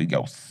true to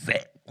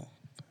yourself.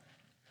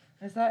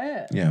 Is that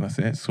it? Yeah, that's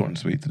it. Short and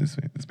sweet to this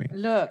week.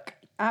 Look,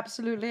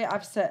 absolutely.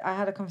 I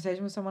had a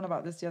conversation with someone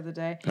about this the other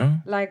day. Oh.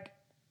 Like,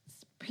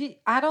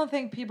 I don't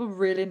think people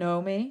really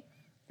know me.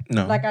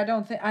 No. Like,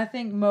 I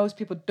think most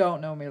people don't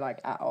know me, like,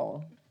 at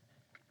all.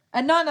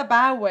 And not in a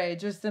bad way,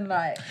 just in,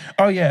 like...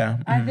 Oh, yeah.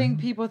 I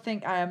think people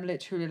think I am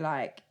literally,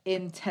 like,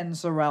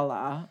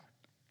 Intensarella.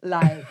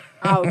 Like,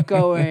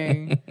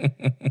 outgoing,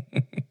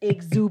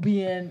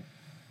 exuberant,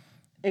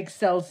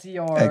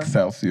 Excelsior,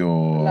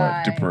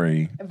 like,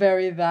 Dupree.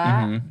 Very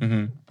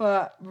that.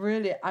 But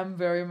really, I'm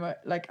very much,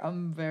 like, I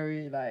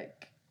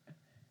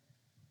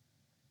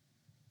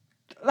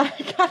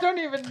don't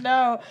even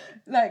know,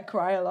 like,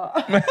 cry a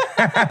lot. Do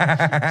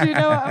you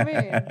know what I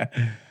mean?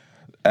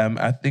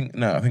 I think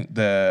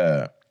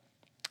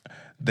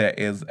there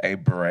is a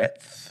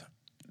breadth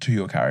to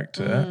your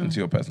character and to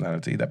your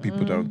personality that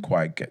people don't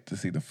quite get to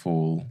see the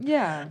full.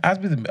 Yeah. As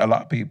with a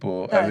lot of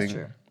people,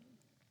 True.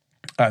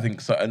 I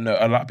think so. No,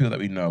 a lot of people that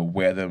we know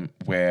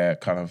where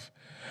kind of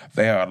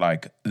they are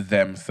like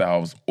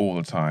themselves all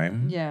the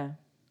time. Yeah.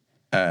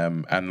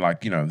 And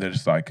like, you know, they're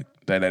just like,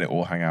 they let it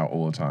all hang out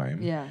all the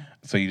time. Yeah.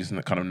 So you just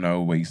kind of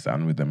know where you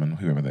stand with them and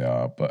whoever they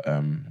are. But,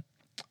 you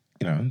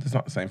know, it's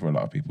not the same for a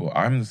lot of people.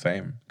 I'm the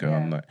same, girl. Yeah.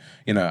 I'm like,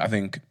 you know, I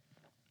think,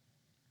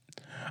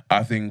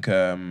 I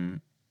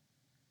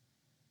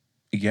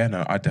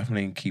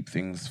definitely keep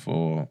things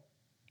for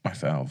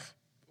myself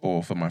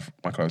or for my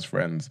close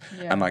friends.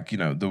 Yeah. And like, you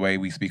know, the way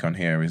we speak on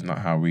here is not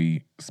how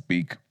we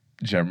speak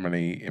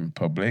generally in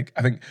public.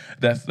 I think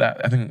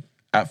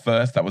at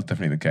first that was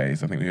definitely the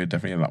case. I think we were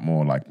definitely a lot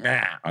more like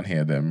on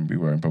here than we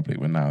were in public.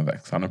 But now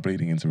that's kind of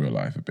bleeding into real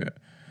life a bit.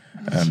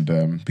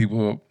 And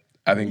people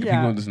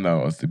just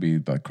know us to be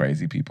like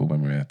crazy people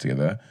when we're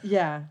together.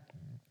 Yeah.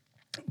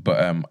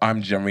 But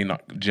I'm generally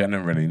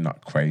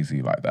not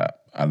crazy like that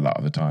a lot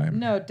of the time.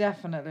 No,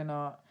 definitely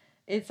not.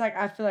 It's like,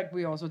 I feel like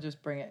we also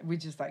just bring it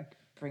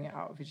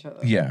out of each other.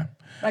 Yeah.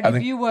 Like,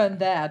 if you weren't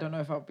there, I don't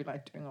know if I would be,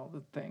 like, doing all the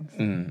things.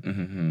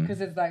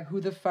 Because it's like, who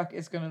the fuck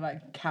is going to,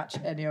 like, catch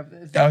any of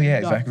this? Oh, yeah,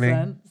 exactly.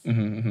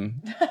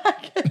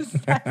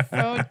 It's like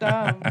so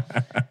dumb.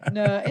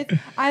 No,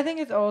 I think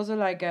it's also,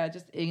 like,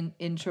 just an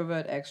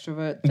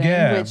introvert-extrovert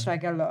thing, which,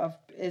 like, a lot of,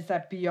 is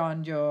like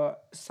beyond your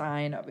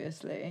sign,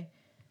 obviously.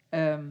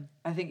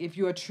 I think if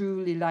you are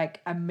truly,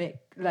 like, a mixed...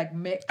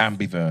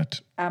 Ambivert,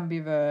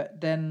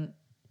 then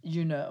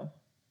you know.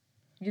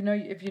 You know,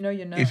 if you know,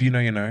 you know. If you know,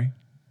 you know.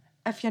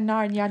 If you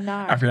know, you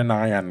know. If you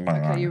know, you know.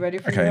 Okay, you ready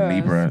for yours? Okay,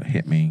 Libra,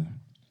 hit me.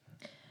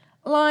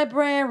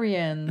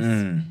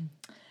 Librarians.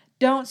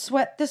 Don't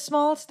sweat the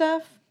small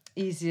stuff.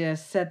 Easier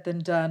said than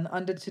done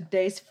under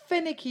today's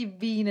finicky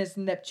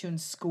Venus-Neptune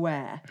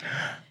square.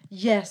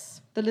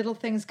 Yes, the little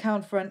things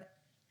count for an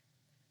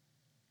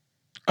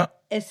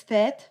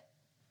aesthete.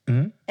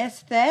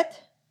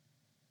 Aesthete.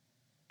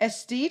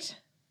 Aesthete.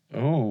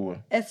 Ooh.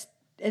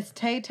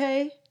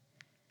 Estate.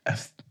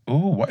 Ooh,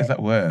 what is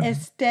that word?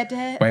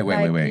 Aesthete.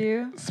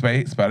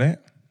 Wait. Spell it.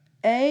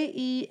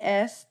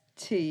 AEST.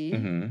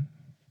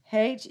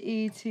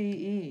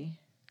 HETE.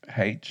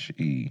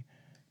 HETE.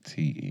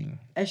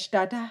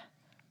 Astata.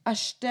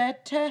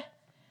 Astata.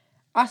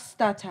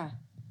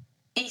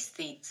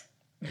 Aesthete.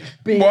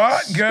 Bitch.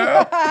 What,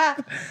 girl?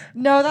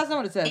 No, that's not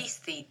what it says.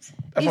 Aesthete.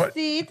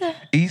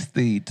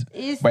 Aesthete.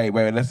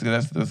 Wait. Let's.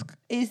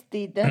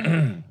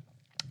 Aesthete.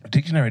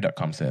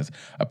 Dictionary.com says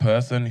a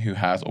person who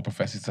has or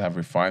professes to have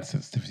refined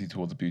sensitivity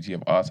towards the beauty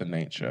of art and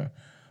nature.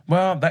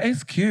 Well, that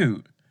is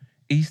cute.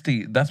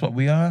 Aesthete. That's what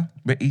we are.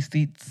 We're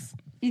aesthetes.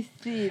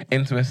 Aesthete.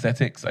 Into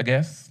aesthetics, I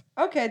guess.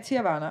 Okay,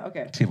 Tiavana.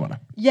 Okay. Tiavana.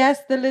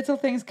 Yes, the little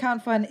things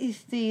count for an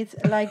aesthete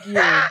like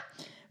you,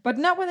 but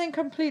not when they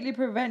completely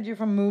prevent you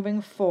from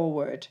moving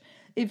forward.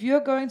 If you're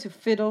going to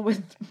fiddle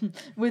with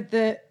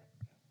the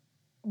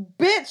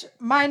bitch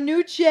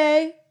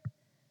minutiae,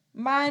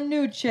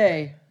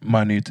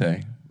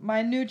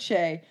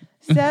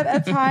 Set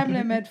a time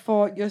limit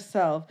for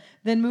yourself.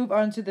 Then move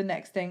on to the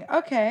next thing.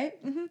 Okay,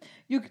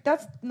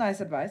 that's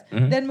nice advice.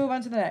 Then move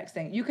on to the next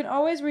thing. You can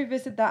always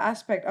revisit that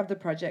aspect of the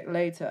project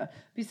later.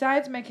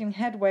 Besides, making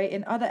headway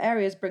in other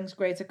areas brings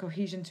greater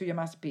cohesion to your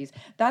masterpiece.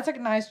 That's a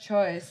nice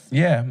choice.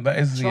 Yeah, that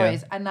is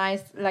a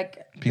nice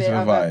piece bit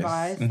of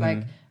advice.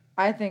 Like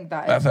I think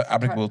that's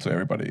applicable to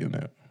everybody, isn't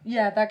it?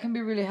 Yeah, that can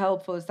be really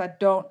helpful. Is that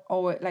don't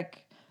always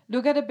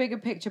look at a bigger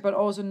picture, but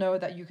also know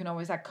that you can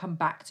always come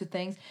back to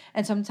things.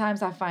 And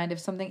sometimes I find if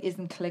something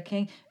isn't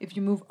clicking, if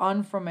you move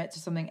on from it to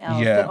something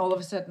else, then all of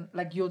a sudden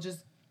it'll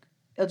just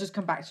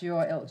come back to you,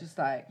 or it'll just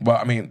Well,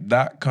 I mean,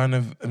 that kind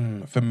of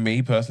for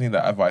me personally,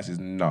 that advice is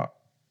not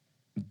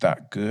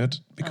that good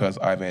because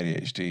I have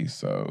ADHD.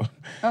 So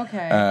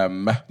okay,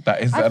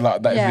 that is a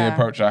lot. That is the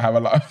approach. I have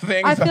a lot of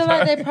things. I feel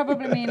like they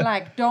probably mean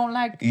don't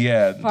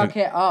fuck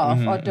it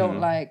off, or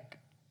don't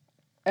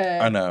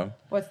I know.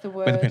 What's the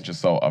word? With a pinch of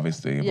salt,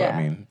 obviously. Yeah. But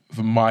I mean,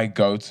 for my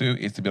go-to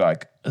is to be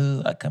like,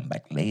 oh, I'll come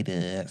back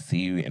later. See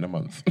you in a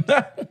month.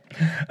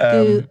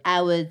 2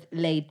 hours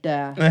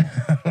later.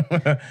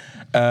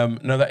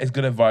 No, that is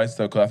good advice,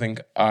 though, because I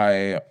think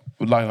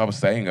like I was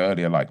saying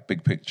earlier,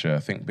 big picture.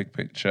 Think big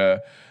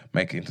picture,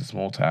 make it into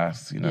small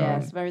tasks,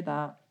 Yes, very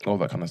that. All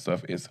that kind of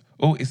stuff is...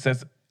 Oh, it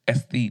says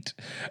aesthete.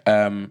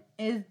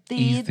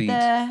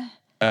 Aesthete.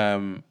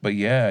 But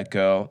yeah,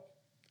 girl,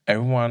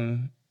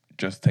 everyone...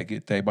 Just take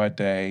it day by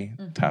day,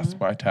 task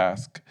by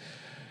task,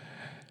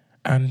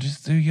 and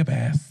just do your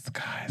best,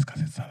 guys,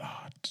 because it's a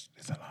lot.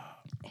 It's a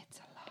lot.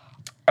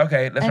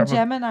 Okay, let's wrap up.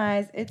 And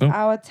Geminis, it's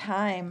our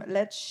time.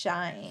 Let's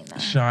shine.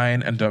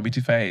 Shine and don't be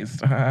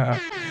two-faced. All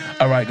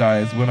right,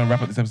 guys, we're going to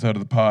wrap up this episode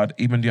of the pod.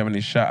 Even, do you have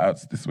any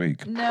shout-outs this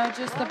week? No,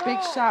 just a big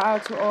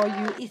shout-out to all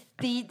you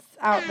aesthetes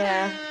out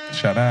there.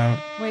 Shout out.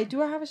 Wait,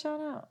 do I have a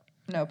shout-out?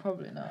 No,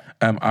 probably not.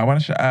 I want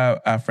to shout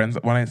out our friends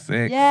at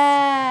 186.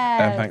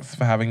 Yeah. Thanks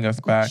for having us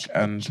back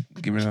and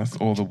giving us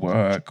all the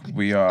work.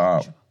 We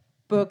are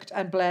booked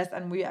and blessed,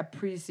 and we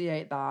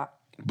appreciate that.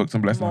 Booked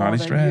and blessed and highly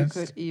stressed.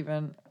 You could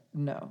even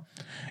know.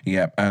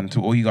 Yep. And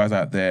to all you guys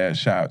out there,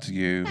 shout out to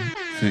you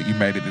so that you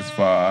made it this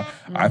far.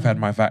 I've had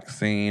my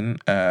vaccine.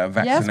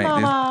 Vaccinate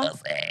this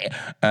pussy.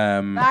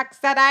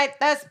 Vaccinate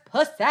this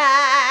pussy.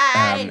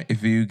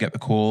 If you get the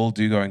call,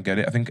 do go and get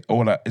it. I think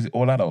is it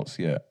all adults?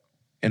 Yeah.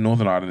 In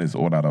Northern Ireland, it's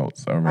all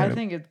adults. So I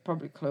think it's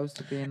probably close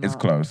to being It's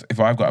close. If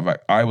I've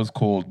got I was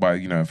called by,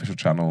 official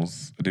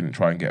channels. I didn't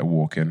try and get a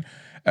walk-in.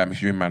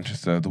 If you're in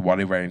Manchester, the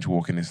Wally Range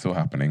walk-in is still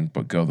happening.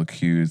 But, girl, the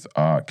queues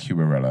are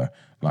Queurella.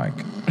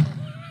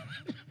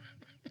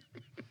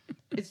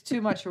 It's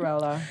too much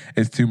Rella.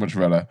 It's too much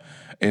Rella.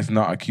 It's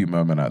not a cute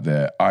moment out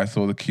there. I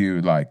saw the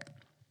queue,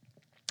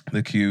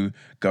 the queue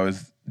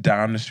goes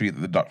down the street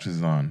that the doctor's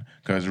is on,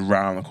 goes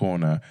around the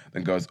corner,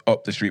 then goes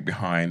up the street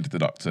behind the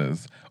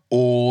doctor's,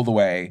 all the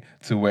way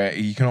to where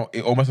you can.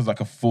 It almost is like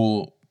a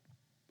full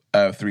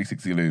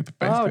 360 loop,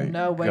 basically. Oh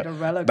no, way to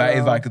Rella. That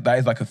is like a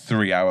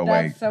 3-hour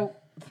wait. That's a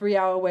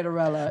 3-hour way to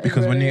Rella.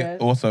 Because really when you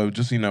also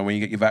just when you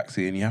get your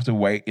vaccine, you have to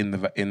wait in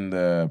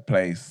the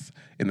place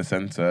in the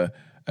centre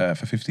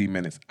for 15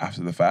 minutes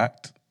after the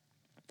fact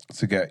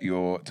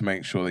to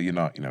make sure that you're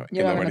not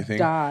ill or anything.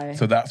 Die.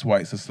 So that's why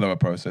it's a slower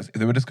process. If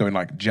they were just going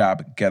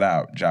jab, get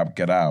out,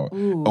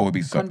 ooh, it would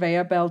be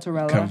conveyor belt to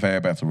Rella.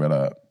 Conveyor belt to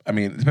Rella. I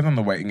mean, it depends on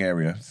the waiting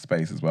area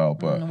space as well,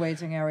 but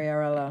waiting area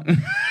Rella.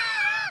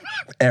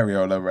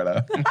 Areola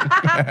Rella.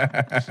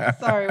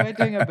 Sorry, we're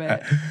doing a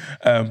bit.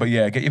 But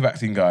yeah, get your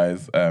vaccine,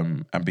 guys,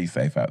 and be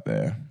safe out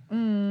there.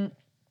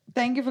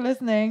 Thank you for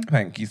listening.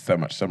 Thank you so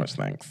much. So much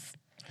thanks.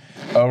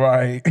 All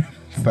right.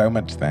 So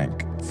much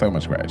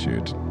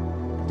gratitude.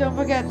 Don't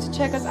forget to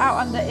check us out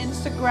on the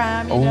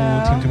Instagram.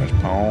 Team Too Much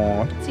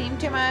Pod. Team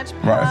Too Much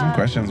Pod. Write us some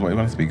questions. What do you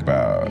want to speak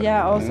about?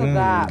 Yeah, also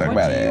that. Talk what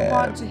about do you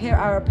want to hear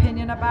our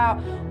opinion about?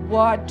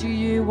 What do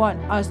you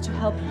want us to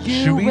help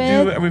you Should we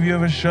with? do a review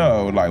of a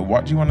show?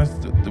 What do you want us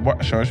to...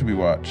 What show should we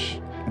watch?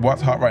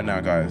 What's hot right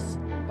now, guys?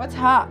 What's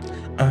hot?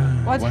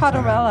 What's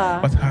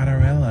Hotterella? What's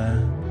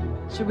Hotterella?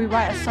 Should we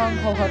write a song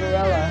called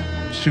Hotterella?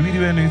 Should we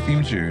do a new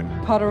theme tune?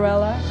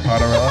 Potterella?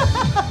 Potterella?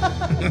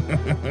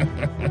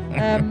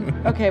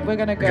 Okay, we're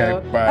gonna go.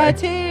 Okay, bye.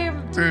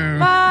 Team Too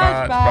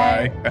much. much.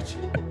 Bye.